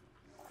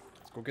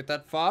 Let's go get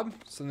that fob.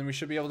 So then we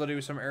should be able to do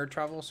some air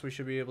travel. So we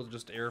should be able to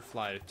just air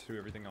fly to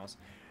everything else.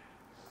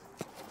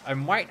 I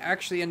might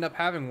actually end up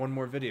having one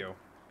more video.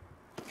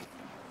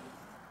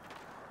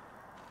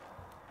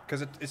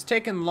 Because it's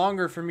taken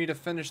longer for me to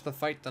finish the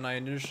fight than I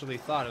initially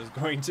thought it was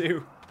going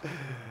to.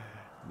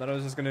 Thought I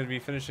was just going to be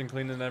finishing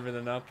cleaning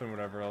everything up and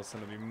whatever else,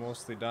 and it'll be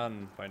mostly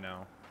done by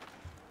now.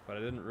 But I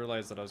didn't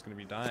realize that I was going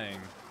to be dying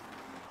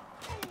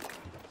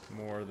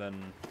more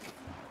than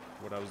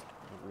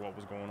what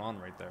was going on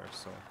right there,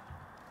 so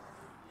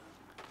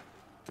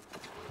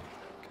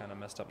kind of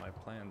messed up my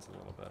plans a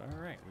little bit.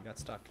 All right, we got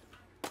stuck.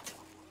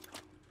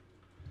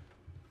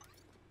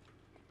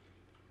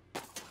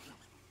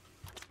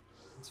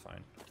 That's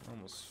fine.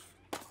 Almost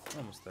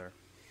Almost there.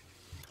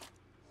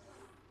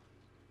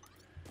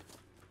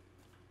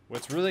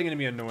 What's really going to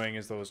be annoying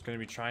is though, it's going to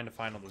be trying to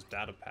find all those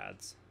data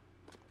pads.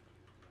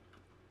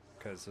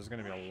 Because there's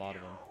going to be a lot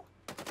of them.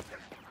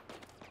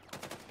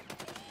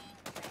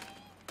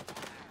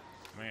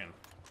 Man,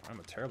 I'm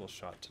a terrible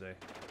shot today.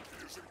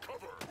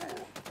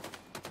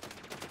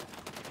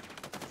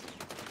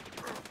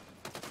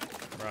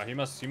 Bruh,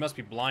 he must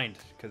be blind,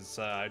 because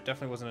I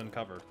definitely wasn't in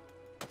cover.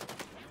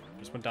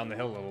 Just went down the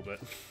hill a little bit.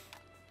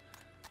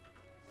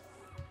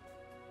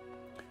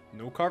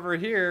 No cover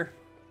here.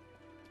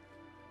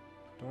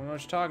 Don't know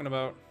what you're talking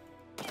about.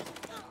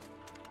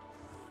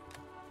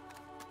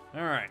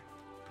 Alright.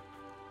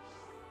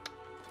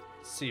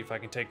 Let's see if I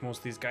can take most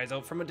of these guys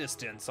out from a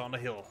distance on the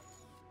hill.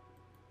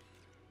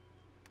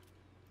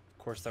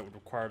 Of course, that would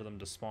require them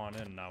to spawn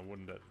in now,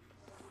 wouldn't it?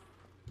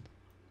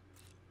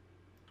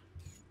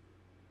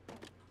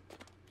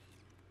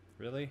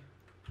 Really?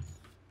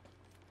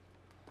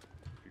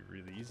 It'd be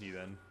really easy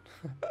then.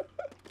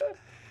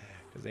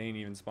 Because they ain't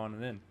even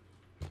spawning in.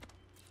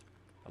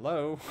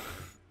 Hello?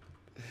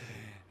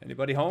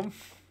 Anybody home?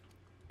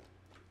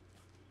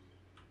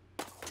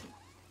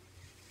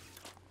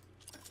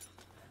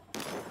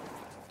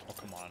 Oh,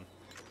 come on.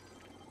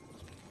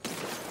 There we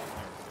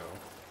go.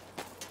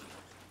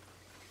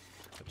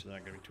 Bet you're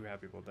not gonna be too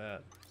happy about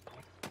that.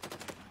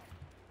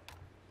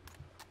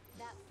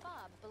 That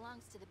fob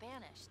belongs to the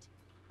banished.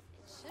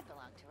 It should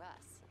belong to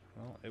us.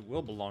 Well, it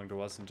will belong to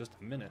us in just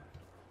a minute.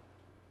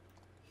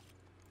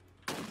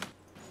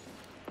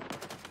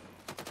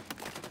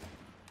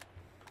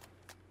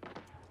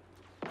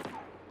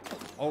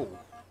 Oh.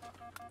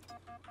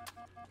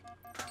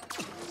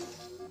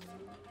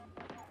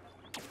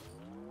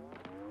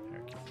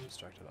 Here, keep me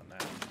distracted on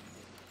that.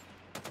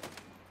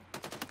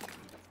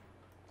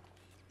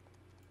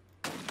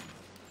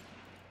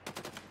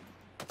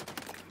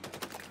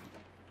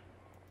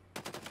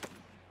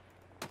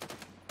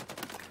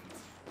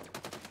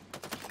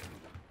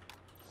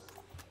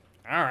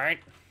 All right.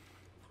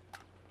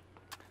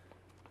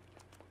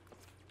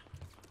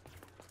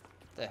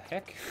 What the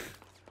heck?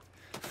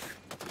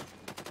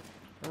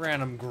 A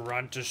random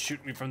grunt just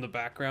shoot me from the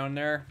background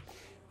there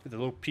with a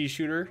little pea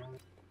shooter.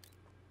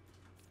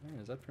 Yeah,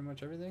 is that pretty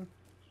much everything?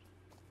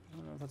 I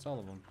don't know if that's all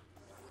of them.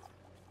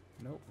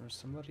 Nope, there's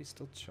somebody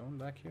still chilling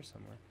back here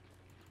somewhere.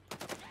 Oh,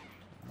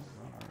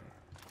 all right.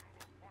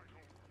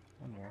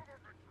 One more.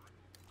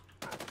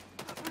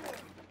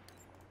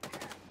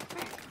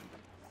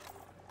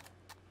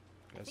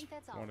 I think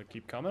that's all. Want to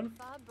keep coming?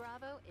 Fob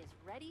Bravo is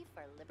ready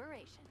for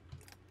liberation.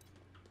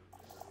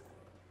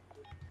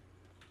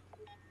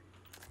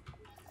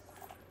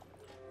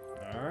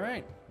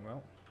 Alright,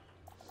 well,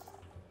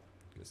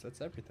 guess that's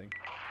everything.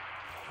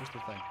 Here's the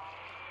thing.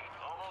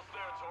 Almost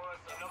there,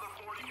 Taurus. Another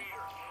 40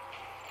 meters.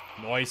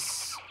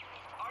 Nice.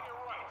 On your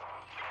right.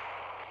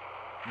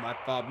 My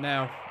fob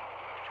now. Nice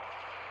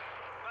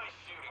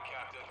shooting,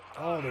 Captain.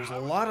 Oh, there's a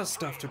lot of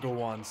stuff to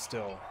go on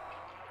still. All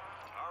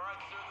right,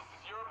 sir.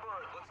 This is your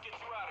bird. Let's get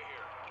you out of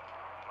here.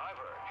 My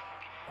bird.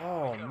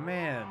 Oh,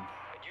 man.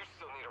 And you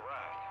still need a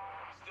ride.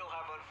 Still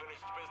have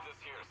unfinished business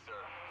here, sir.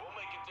 We'll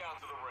make it down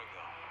to the ring,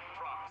 though.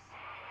 Promise.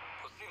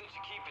 We'll see that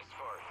you keep it,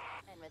 Spartan.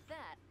 And with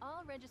that,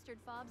 all registered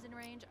fobs in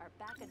range are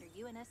back under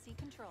UNSC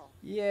control.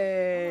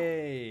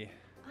 Yay.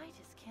 I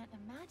just can't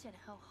imagine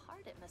how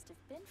hard it must have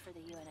been for the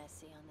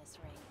UNSC on this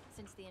ring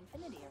since the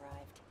Infinity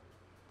arrived.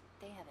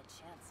 They have a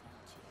chance now,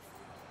 Chief.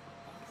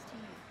 Thanks to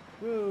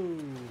you.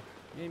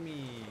 Woo.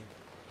 Yummy.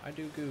 I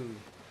do goo.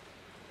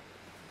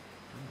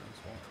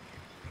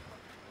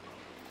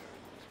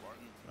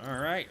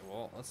 Alright,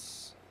 well,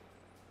 let's...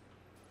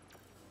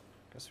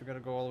 Guess we gotta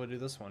go all the way to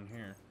this one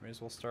here. May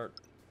as well start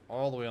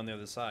all the way on the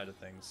other side of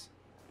things.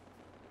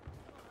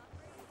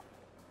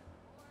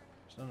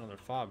 There's not another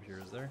fob here,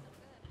 is there?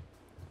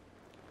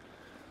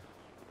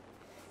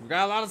 We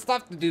got a lot of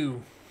stuff to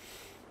do.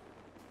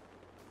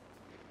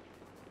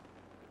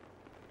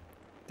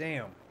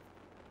 Damn.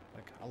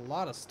 Like, a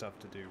lot of stuff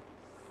to do.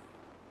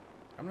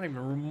 I'm not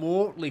even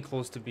remotely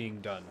close to being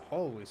done.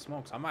 Holy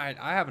smokes. I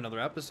have another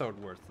episode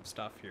worth of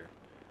stuff here.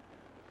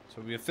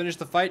 So we have finished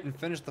the fight and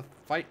finished the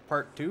fight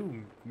part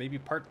 2. Maybe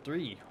part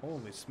 3.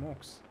 Holy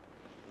smokes.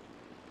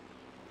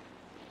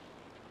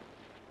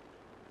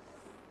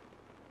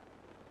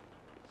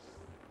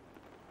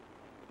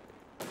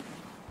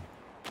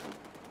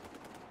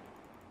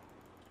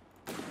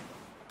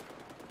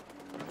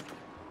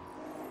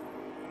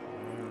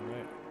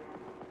 Alright.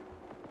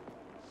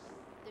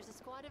 There's a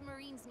squad of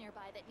Marines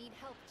nearby that need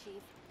help,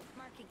 Chief.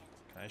 Marking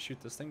it. Can I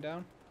shoot this thing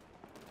down?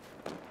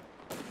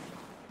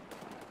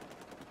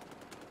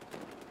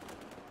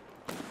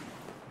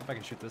 If I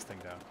can shoot this thing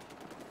down.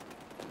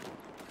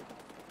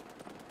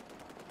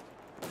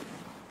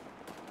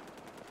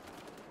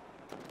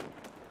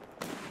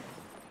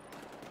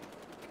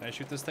 Can I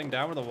shoot this thing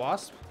down with a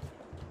wasp?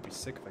 It'd be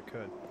sick if I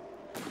could.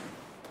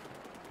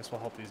 Guess we'll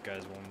help these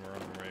guys when we're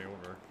on our way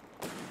over.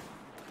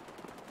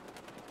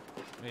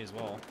 May as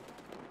well.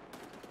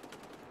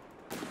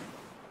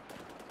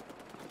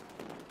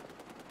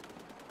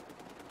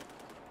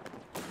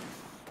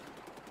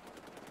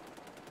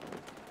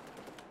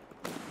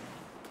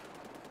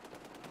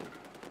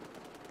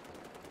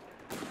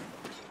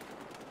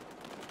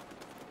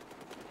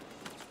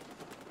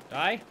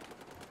 Die?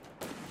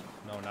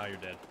 No, now you're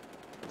dead.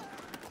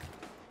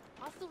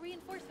 Hostile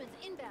reinforcements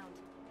inbound.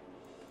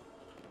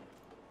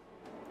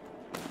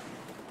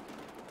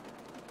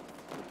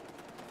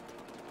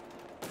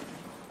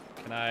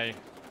 Can I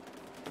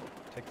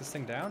take this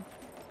thing down?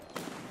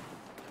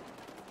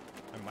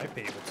 I might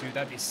be able to.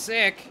 That'd be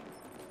sick.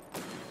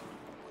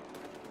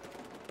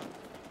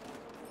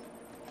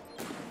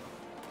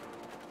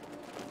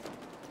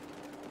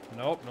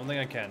 Nope, don't think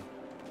I can.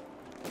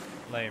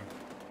 Lame.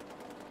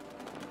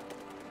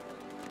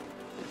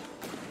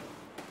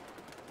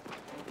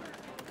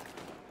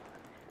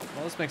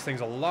 Well, this makes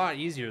things a lot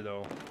easier,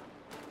 though.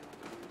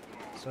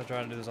 So I'm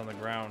trying to do this on the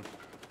ground.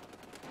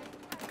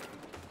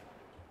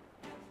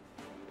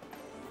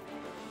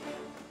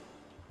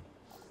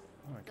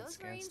 Oh, I can Those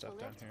scan Marines stuff will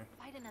down live to here.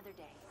 fight another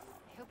day.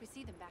 I hope we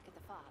see them back at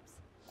the fobs.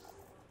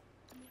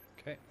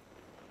 Okay.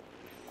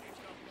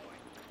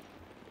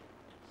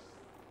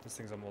 This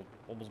thing's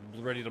almost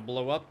ready to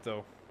blow up,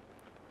 though.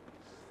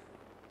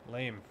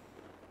 Lame.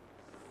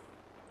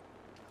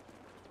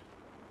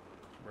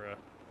 Bruh.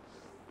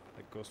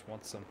 Like Ghost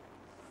wants some.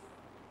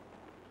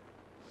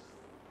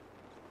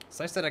 It's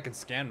nice that I can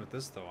scan with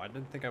this, though. I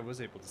didn't think I was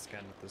able to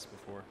scan with this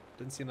before.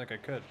 Didn't seem like I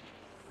could.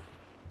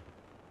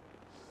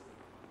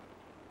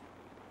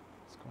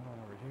 What's going on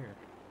over here?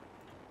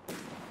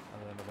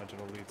 Other than a bunch of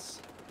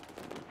elites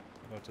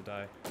about to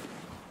die.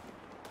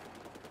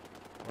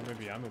 Or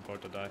maybe I'm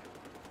about to die.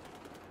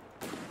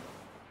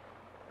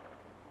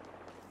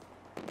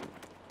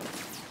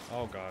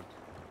 Oh god.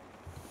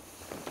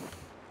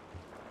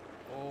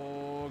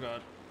 Oh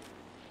god.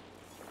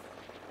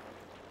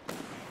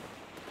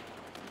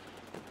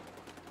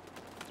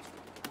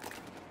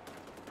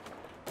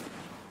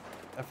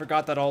 I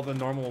forgot that all the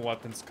normal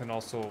weapons can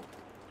also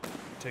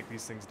take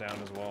these things down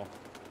as well.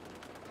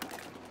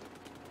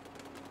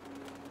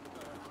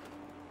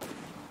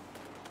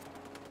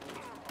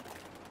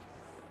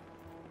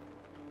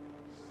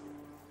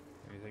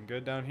 Anything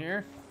good down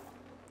here?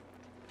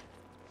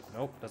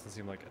 Nope, doesn't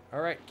seem like it.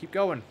 Alright, keep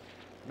going.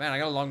 Man, I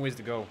got a long ways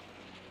to go.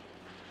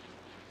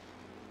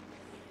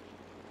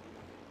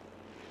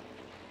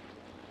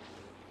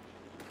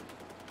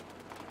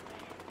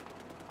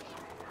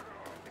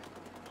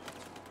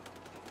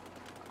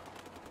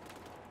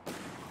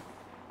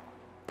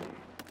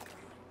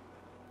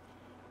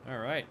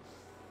 Alright.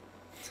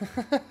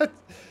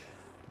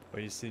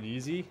 Waste and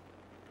easy.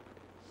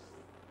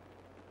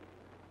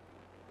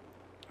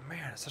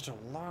 Man, it's such a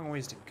long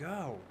ways to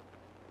go.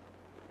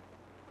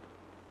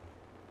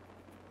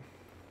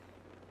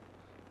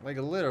 Like,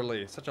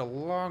 literally, such a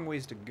long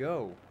ways to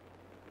go.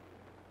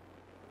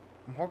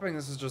 I'm hoping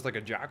this is just like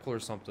a jackal or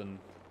something.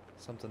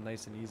 Something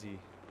nice and easy.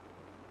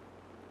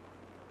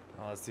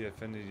 Oh, that's the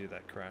affinity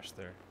that crashed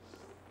there.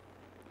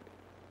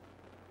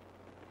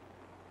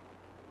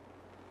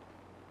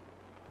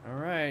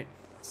 Alright,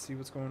 let's see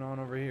what's going on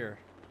over here.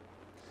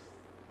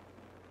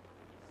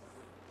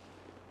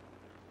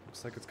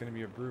 Looks like it's gonna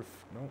be a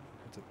broof. Nope,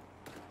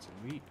 it's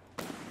elite.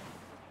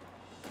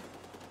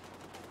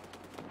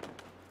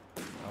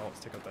 Oh, let's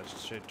take out that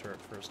shade turret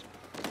first.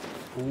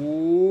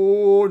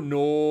 Oh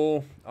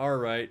no.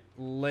 Alright,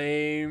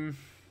 lame.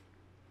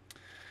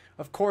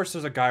 Of course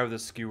there's a guy with a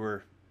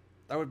skewer.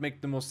 That would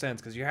make the most sense,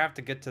 because you have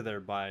to get to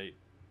there by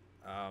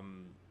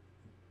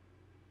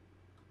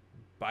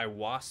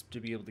wasp to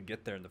be able to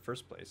get there in the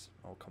first place.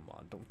 Oh, come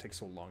on. Don't take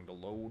so long to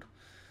load.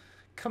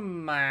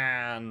 Come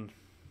on.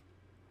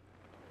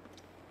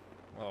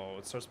 Oh,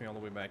 it starts me all the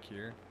way back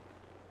here.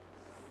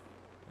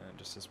 And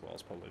just as well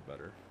is probably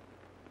better.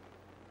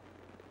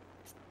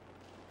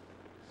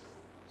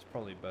 It's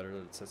probably better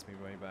that it sets me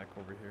way back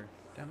over here.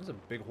 Damn, there's a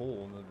big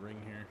hole in the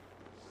ring here.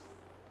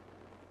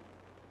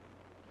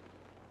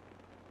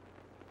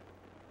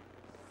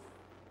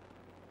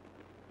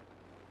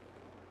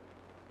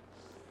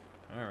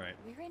 Alright.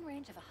 We're in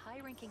range of a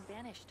high-ranking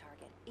banished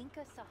target,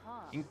 Inca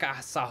Saham. Inca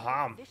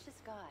Saham.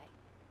 Vicious guy.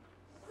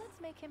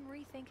 Let's make him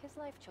rethink his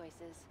life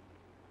choices.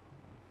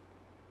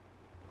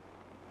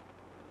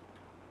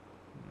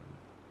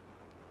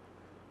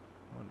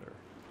 Wonder.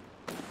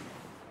 I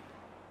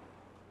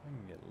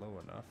can get low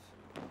enough.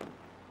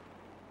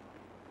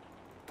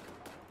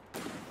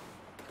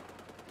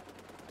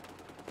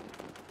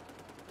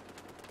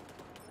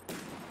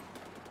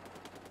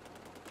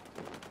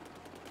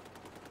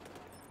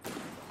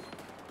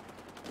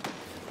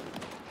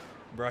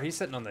 Bro, he's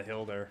sitting on the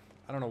hill there.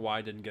 I don't know why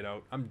I didn't get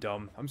out. I'm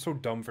dumb. I'm so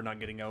dumb for not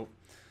getting out.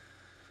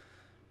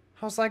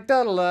 I was like,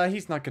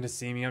 he's not gonna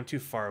see me. I'm too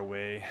far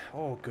away.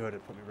 Oh, good.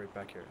 It put me right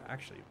back here.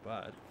 Actually,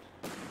 but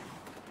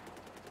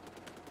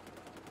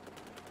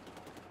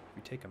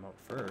we take him out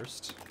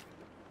first.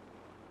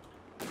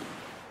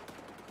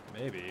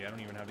 Maybe. I don't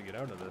even have to get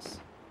out of this.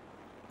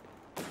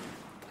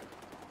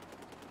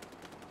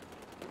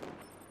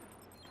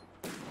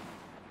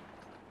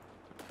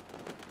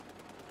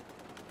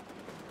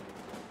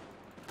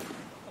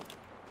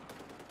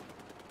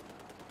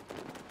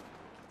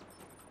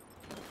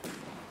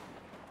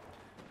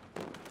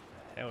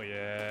 Hell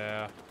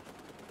yeah.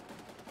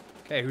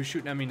 Okay, who's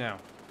shooting at me now?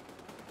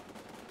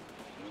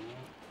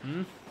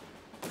 Hmm?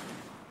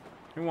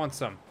 Who wants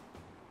some?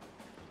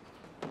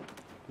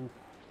 Ooh.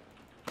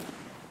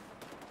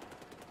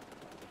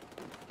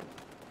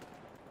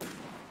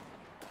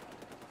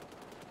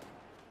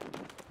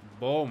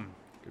 Boom.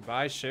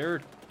 Goodbye,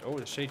 Shade. Oh,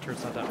 the Shade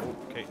turret's not that. Oh,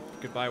 okay.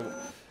 Goodbye.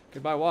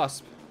 Goodbye,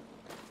 Wasp.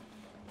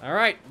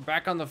 Alright,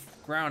 back on the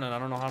ground, and I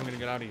don't know how I'm gonna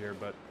get out of here,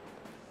 but.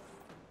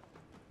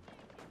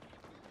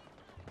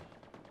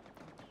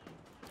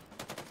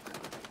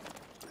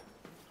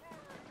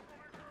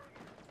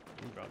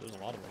 Oh god, there's a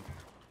lot of them.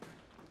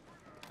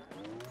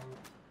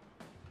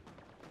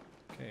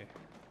 Okay.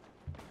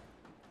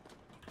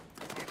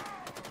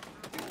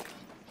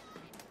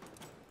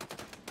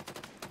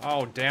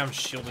 Oh, damn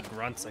shielded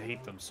grunts. I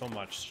hate them so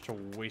much. Such a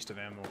waste of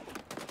ammo.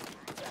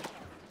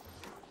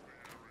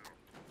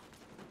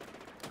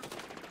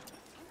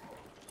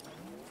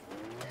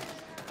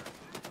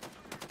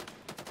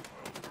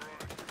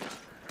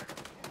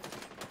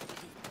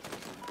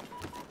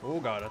 Oh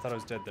god, I thought I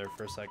was dead there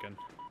for a second.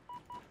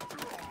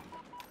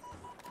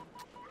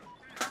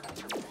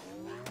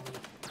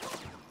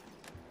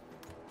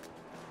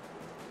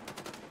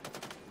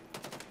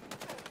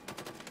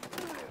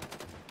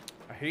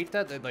 I hate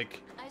that it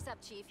like Eyes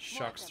up, Chief.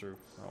 shocks through.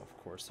 Oh,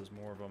 of course, there's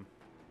more of them.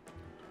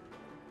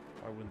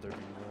 Why wouldn't there be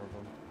more of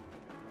them?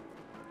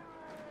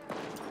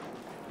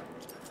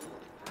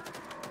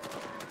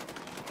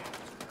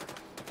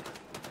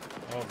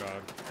 Oh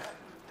god.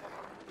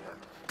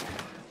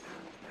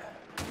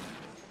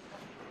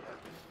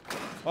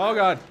 Oh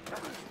god.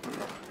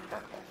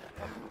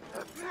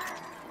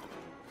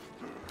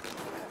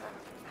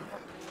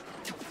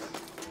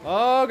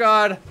 Oh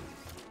god.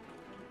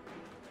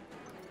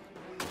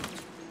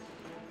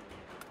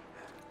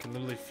 I can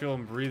literally feel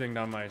him breathing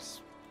down my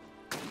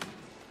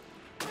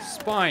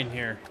spine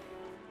here.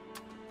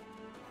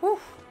 Whew.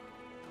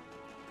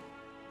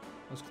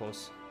 That was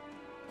close.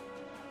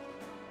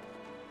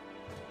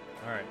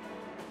 Alright.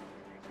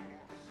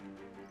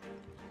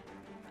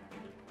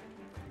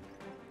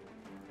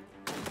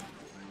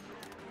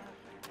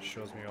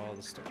 Shows me all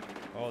the stuff.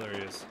 Oh, there he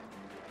is.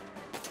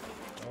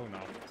 Oh no.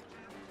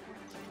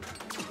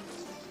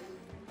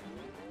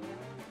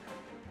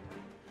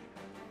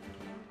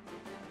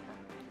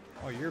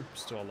 Oh, you're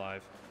still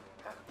alive.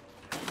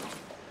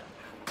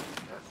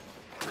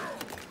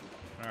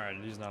 Alright,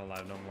 he's not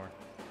alive no more.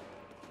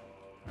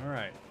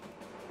 Alright.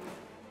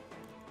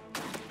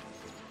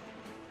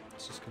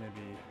 It's just gonna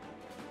be...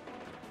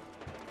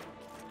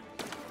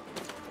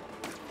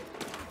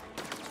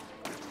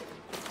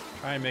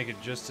 try and make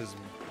it just as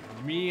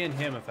me and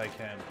him if I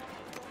can.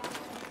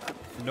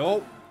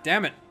 Nope.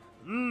 Damn it.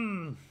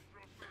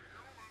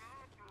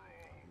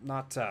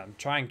 Not, I'm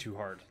trying too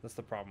hard. That's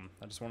the problem.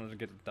 I just wanted to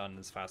get it done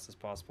as fast as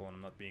possible and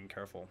I'm not being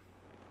careful.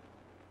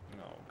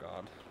 Oh,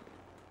 God.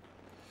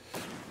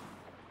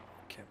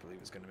 Can't believe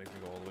it's gonna make me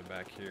go all the way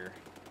back here.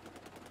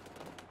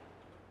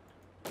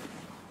 I'm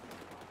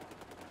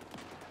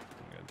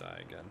gonna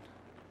die again.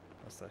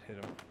 Unless that hit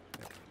him.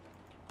 Yep.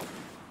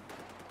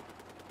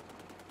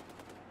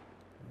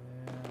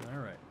 Yeah,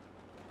 alright.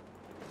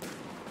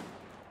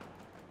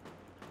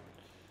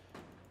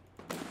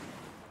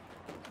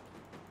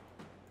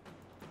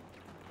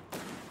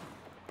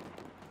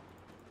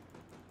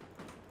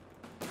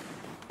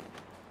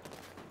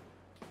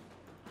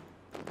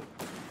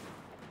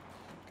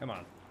 Come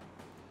on.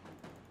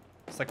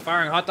 It's like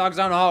firing hot dogs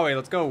down the hallway.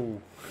 Let's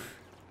go.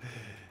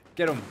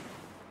 Get him.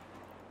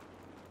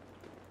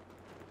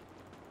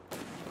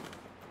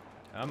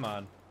 Come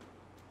on.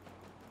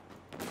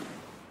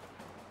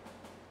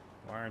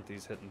 Why aren't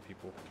these hitting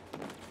people? I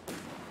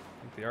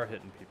think they are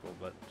hitting people,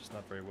 but just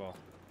not very well.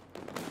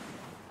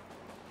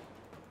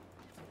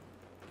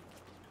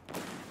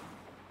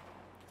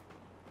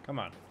 Come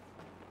on.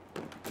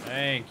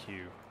 Thank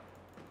you.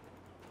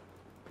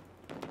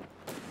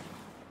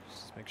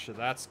 Just make sure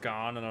that's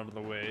gone and out of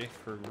the way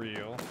for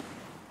real.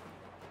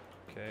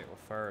 Okay, we'll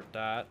fire at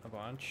that a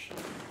bunch.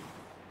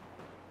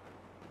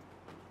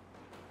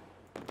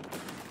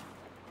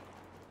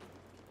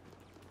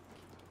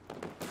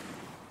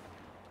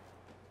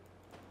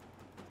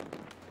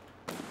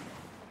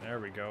 There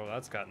we go.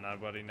 That's got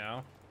nobody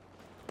now.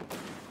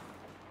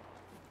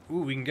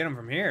 Ooh, we can get him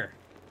from here.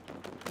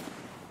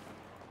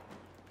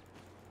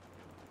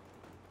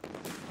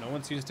 No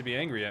one seems to be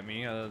angry at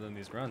me other than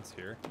these grunts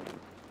here.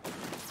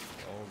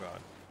 Oh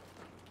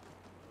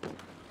god.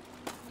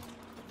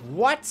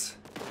 What?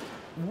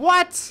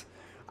 What?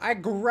 I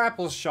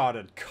grapple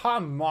shotted.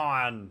 Come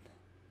on.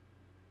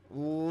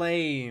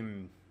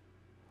 Lame.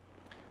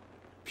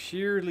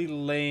 Purely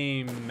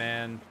lame,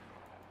 man.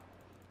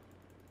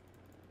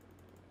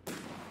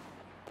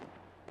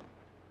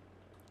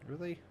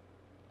 Really?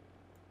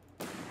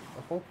 The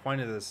whole point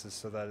of this is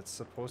so that it's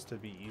supposed to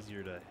be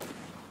easier to,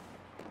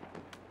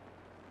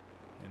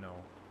 you know,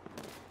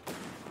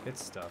 hit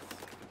stuff.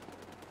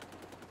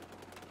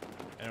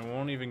 And it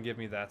won't even give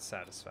me that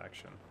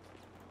satisfaction.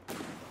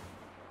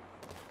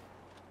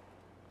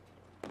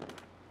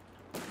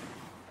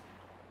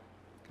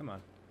 Come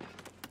on.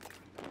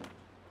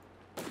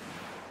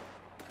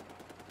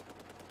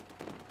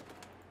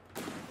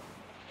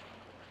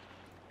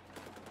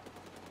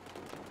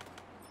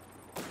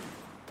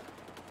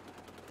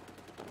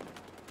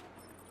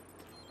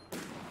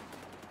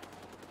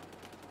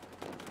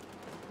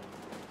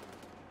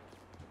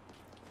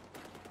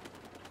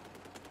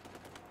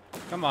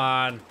 Come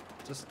on.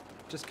 Just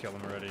kill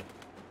him already.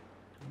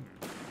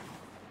 I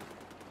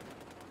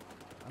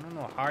don't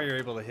know how you're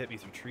able to hit me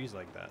through trees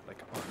like that. Like,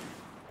 come on.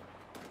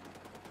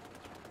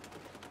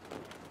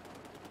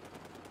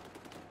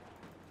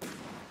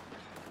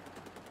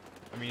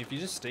 I mean, if he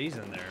just stays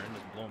in there and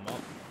just blow him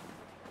up.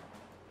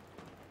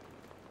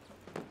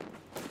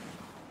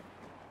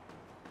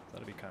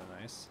 That'd be kind of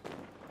nice.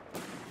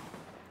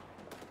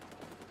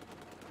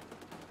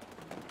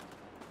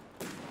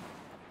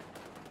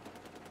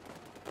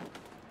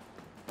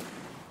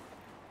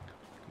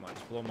 Come on,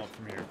 just blow him up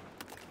from here.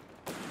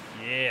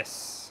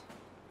 Yes!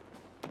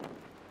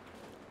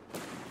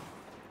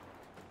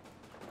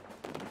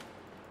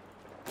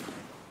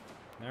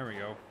 There we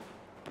go.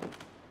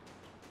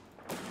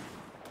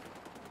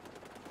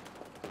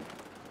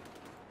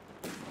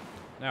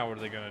 Now what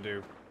are they gonna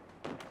do?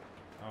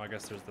 Oh, I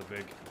guess there's the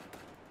big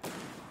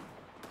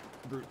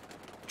brute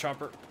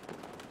chopper.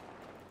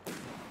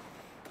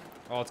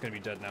 Oh, it's gonna be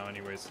dead now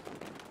anyways.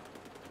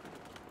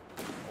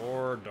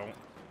 Or don't.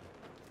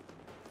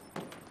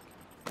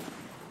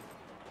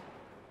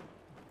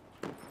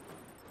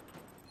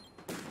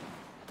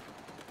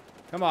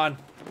 Come on.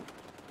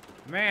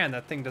 Man,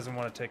 that thing doesn't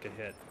want to take a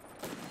hit.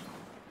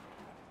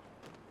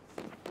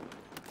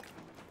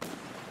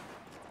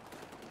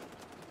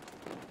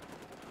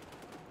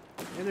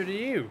 Neither do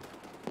you.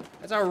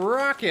 That's a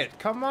rocket.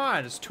 Come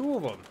on, there's two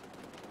of them.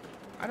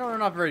 I know they're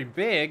not very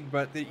big,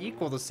 but they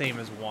equal the same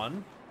as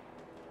one.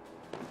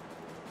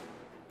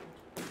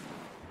 Make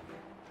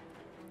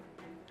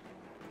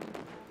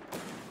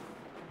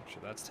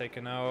sure that's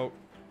taken out.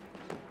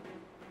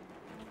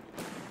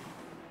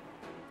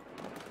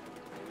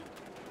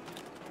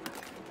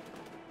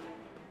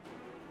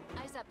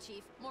 Eyes up,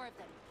 Chief. More of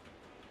them.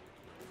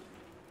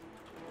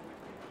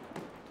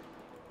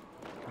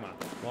 Come on,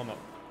 blow 'em up.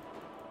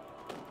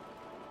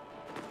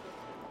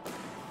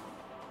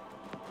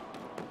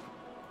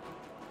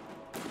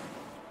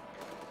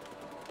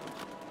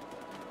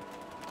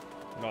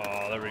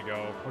 Oh, there we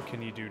go. What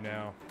can you do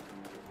now?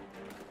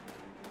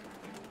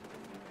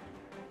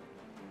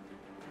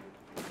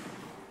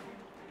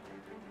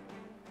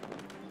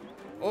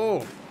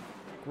 Oh,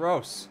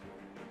 gross.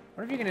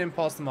 What if you can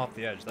impulse them off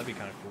the edge? That'd be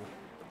kind of cool.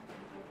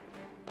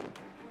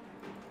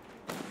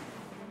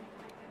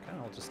 Kind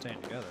of all just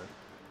staying together.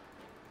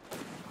 I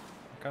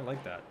kind of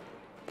like that.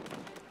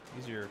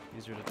 Easier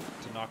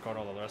to knock out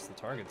all the rest of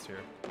the targets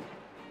here.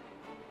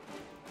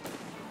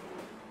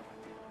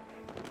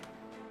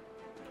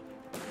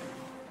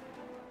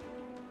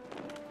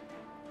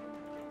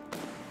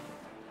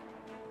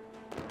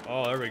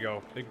 Oh, there we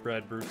go. Big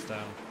bread brutes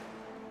down.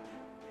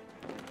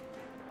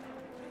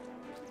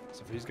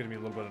 So he's gonna be a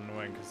little bit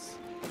annoying because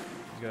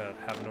he's gonna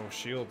have no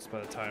shields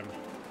by the time.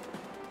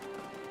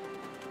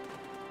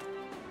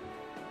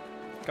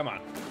 Come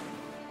on.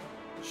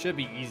 Should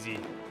be easy.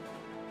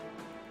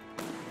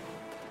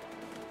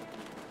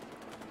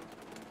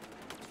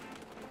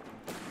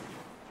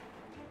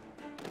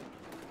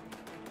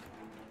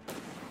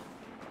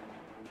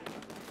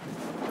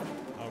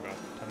 Oh god,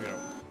 time to go.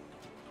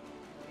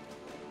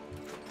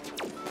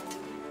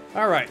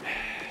 All right.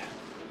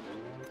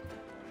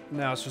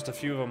 Now it's just a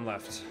few of them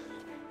left.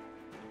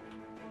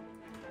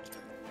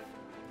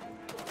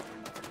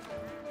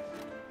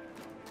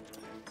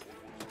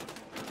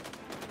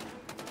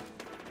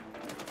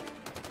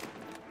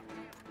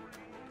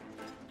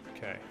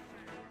 Okay.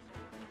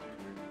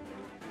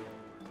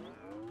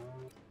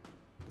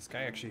 This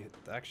guy actually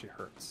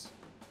hurts.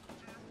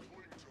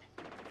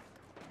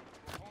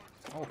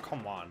 Oh,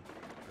 come on.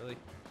 Really?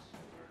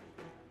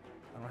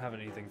 I don't have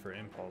anything for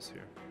impulse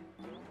here.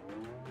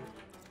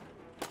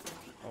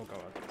 Oh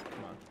god,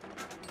 come on.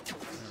 There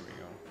we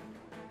go.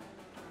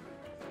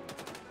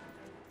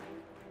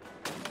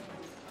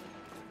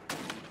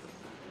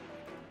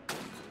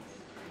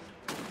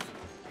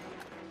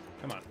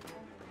 Come on.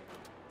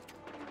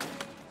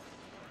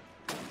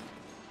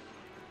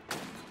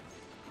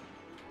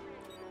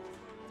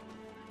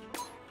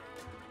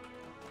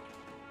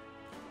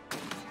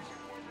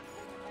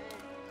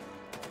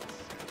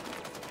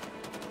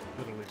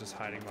 Literally just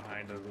hiding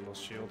behind a little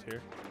shield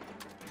here.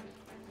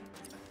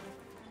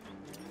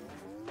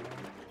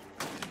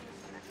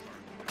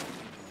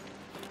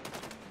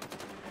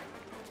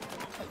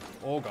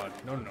 Oh god,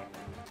 no, no, no.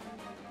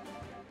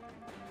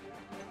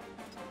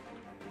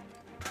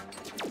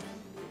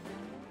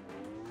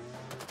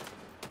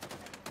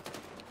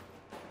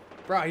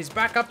 Bro, he's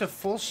back up to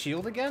full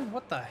shield again?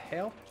 What the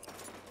hell?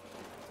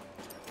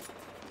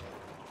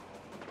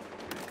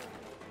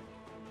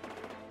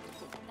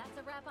 That's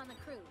a wrap on the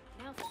crew.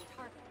 Now for the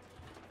target.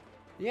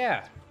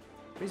 Yeah,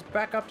 he's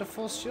back up to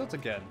full shield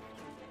again.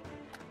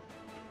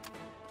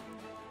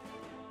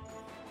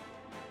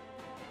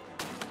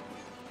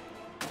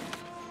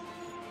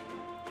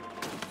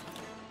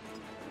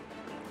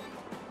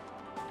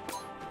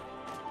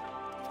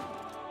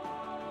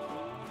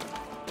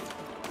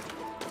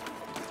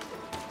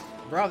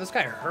 Bro, this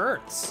guy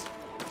hurts.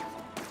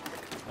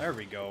 There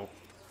we go.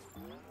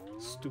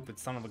 Stupid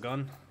son of a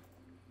gun.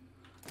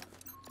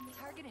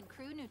 Target target and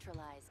crew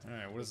neutralized. All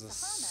right, what is With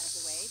this Saham out of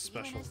the way, the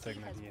special UNSC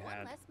thing that has he one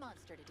had? less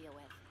monster to deal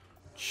with.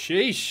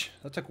 Sheesh,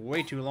 that took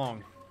way too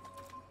long.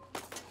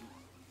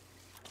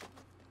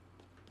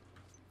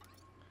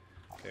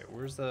 Okay,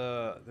 where's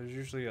the... There's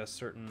usually a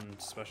certain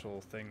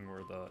special thing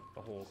where the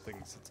whole thing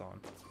sits on.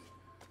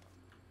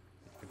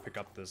 You can pick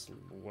up this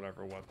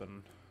whatever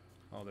weapon.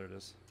 Oh, there it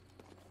is.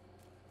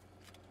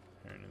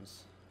 There it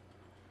is.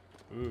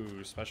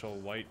 Ooh, special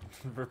white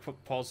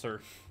repulsor.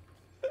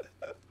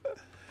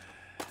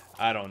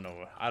 I don't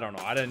know. I don't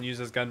know. I didn't use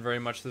this gun very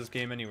much this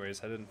game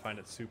anyways. I didn't find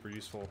it super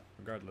useful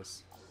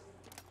regardless.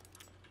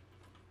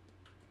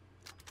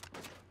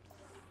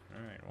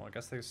 Alright, well I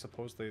guess they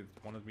supposedly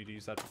wanted me to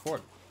use that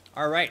before.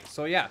 Alright,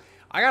 so yeah.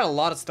 I got a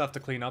lot of stuff to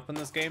clean up in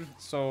this game.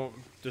 So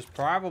there's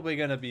probably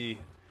going to be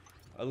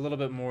a little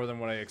bit more than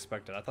what I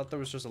expected. I thought there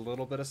was just a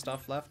little bit of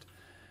stuff left.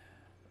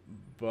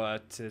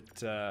 But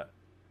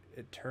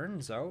it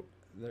turns out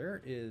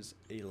there is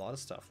a lot of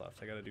stuff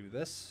left. I gotta do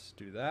this,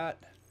 do that.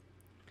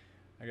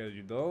 I gotta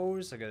do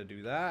those, I gotta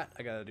do that,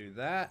 I gotta do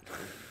that.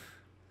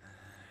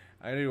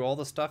 I gotta do all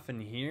the stuff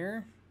in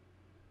here.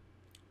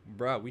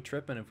 Bruh, we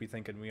tripping if we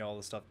thinking we all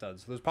the stuff done.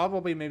 So there's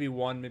probably maybe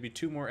one, maybe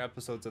two more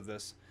episodes of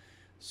this.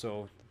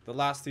 So the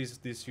last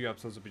these few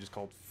episodes will be just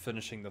called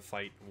Finishing the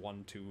Fight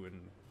 1, 2,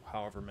 and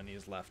however many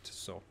is left.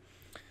 So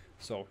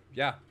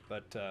yeah,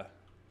 but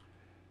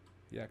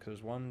yeah, because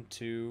there's 1,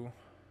 2,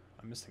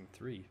 I'm missing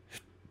 3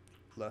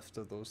 left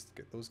of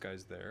those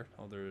guys there.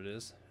 Oh, there it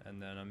is.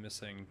 And then I'm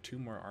missing 2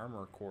 more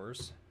armor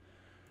cores.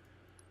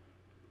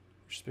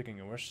 Speaking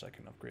of which, I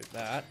can upgrade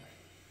that.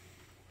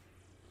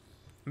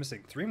 I'm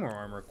missing 3 more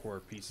armor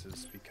core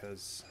pieces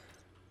because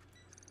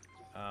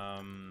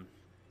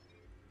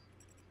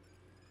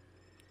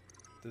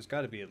there's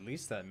got to be at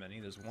least that many.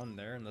 There's 1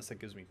 there, unless it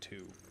gives me 2.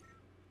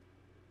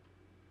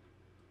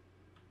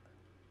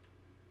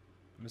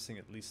 I'm missing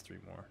at least 3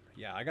 more.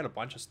 Yeah, I got a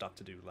bunch of stuff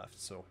to do left,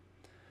 so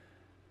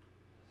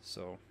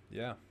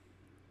yeah.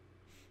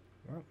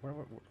 Where,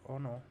 oh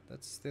no,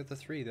 that's the other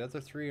 3. The other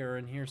 3 are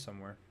in here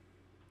somewhere.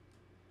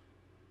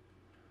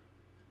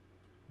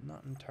 I'm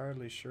not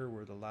entirely sure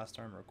where the last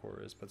armor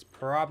core is, but it's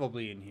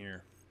probably in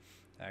here.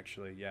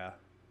 Actually, yeah.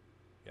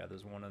 Yeah,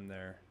 there's 1 in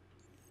there.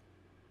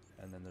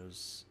 And then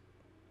there's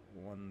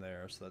 1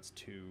 there, so that's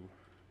 2.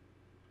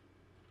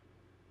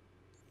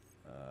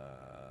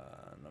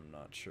 And I'm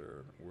not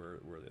sure where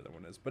the other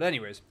one is. But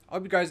anyways, I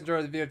hope you guys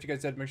enjoyed the video. If you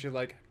guys did, make sure you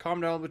like,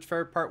 comment down which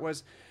favorite part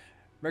was.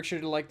 Make sure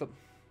to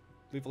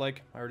leave a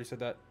like. I already said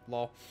that.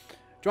 Lol.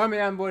 Join me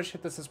in Ambush.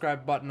 Hit the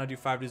subscribe button. I do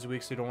 5 days a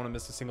week, so you don't want to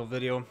miss a single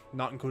video.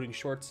 Not including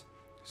shorts.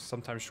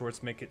 Sometimes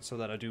shorts make it so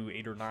that I do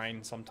 8 or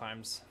 9.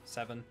 Sometimes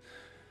 7.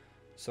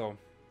 So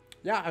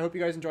yeah, I hope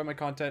you guys enjoy my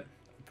content.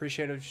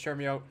 Appreciate it if you share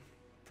me out.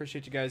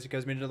 Appreciate you guys. You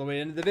guys made it all the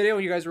way into the video.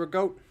 You guys were a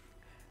GOAT.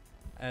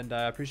 And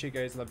I appreciate you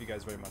guys. Love you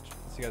guys very much.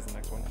 See you guys in the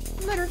next one.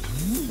 Later.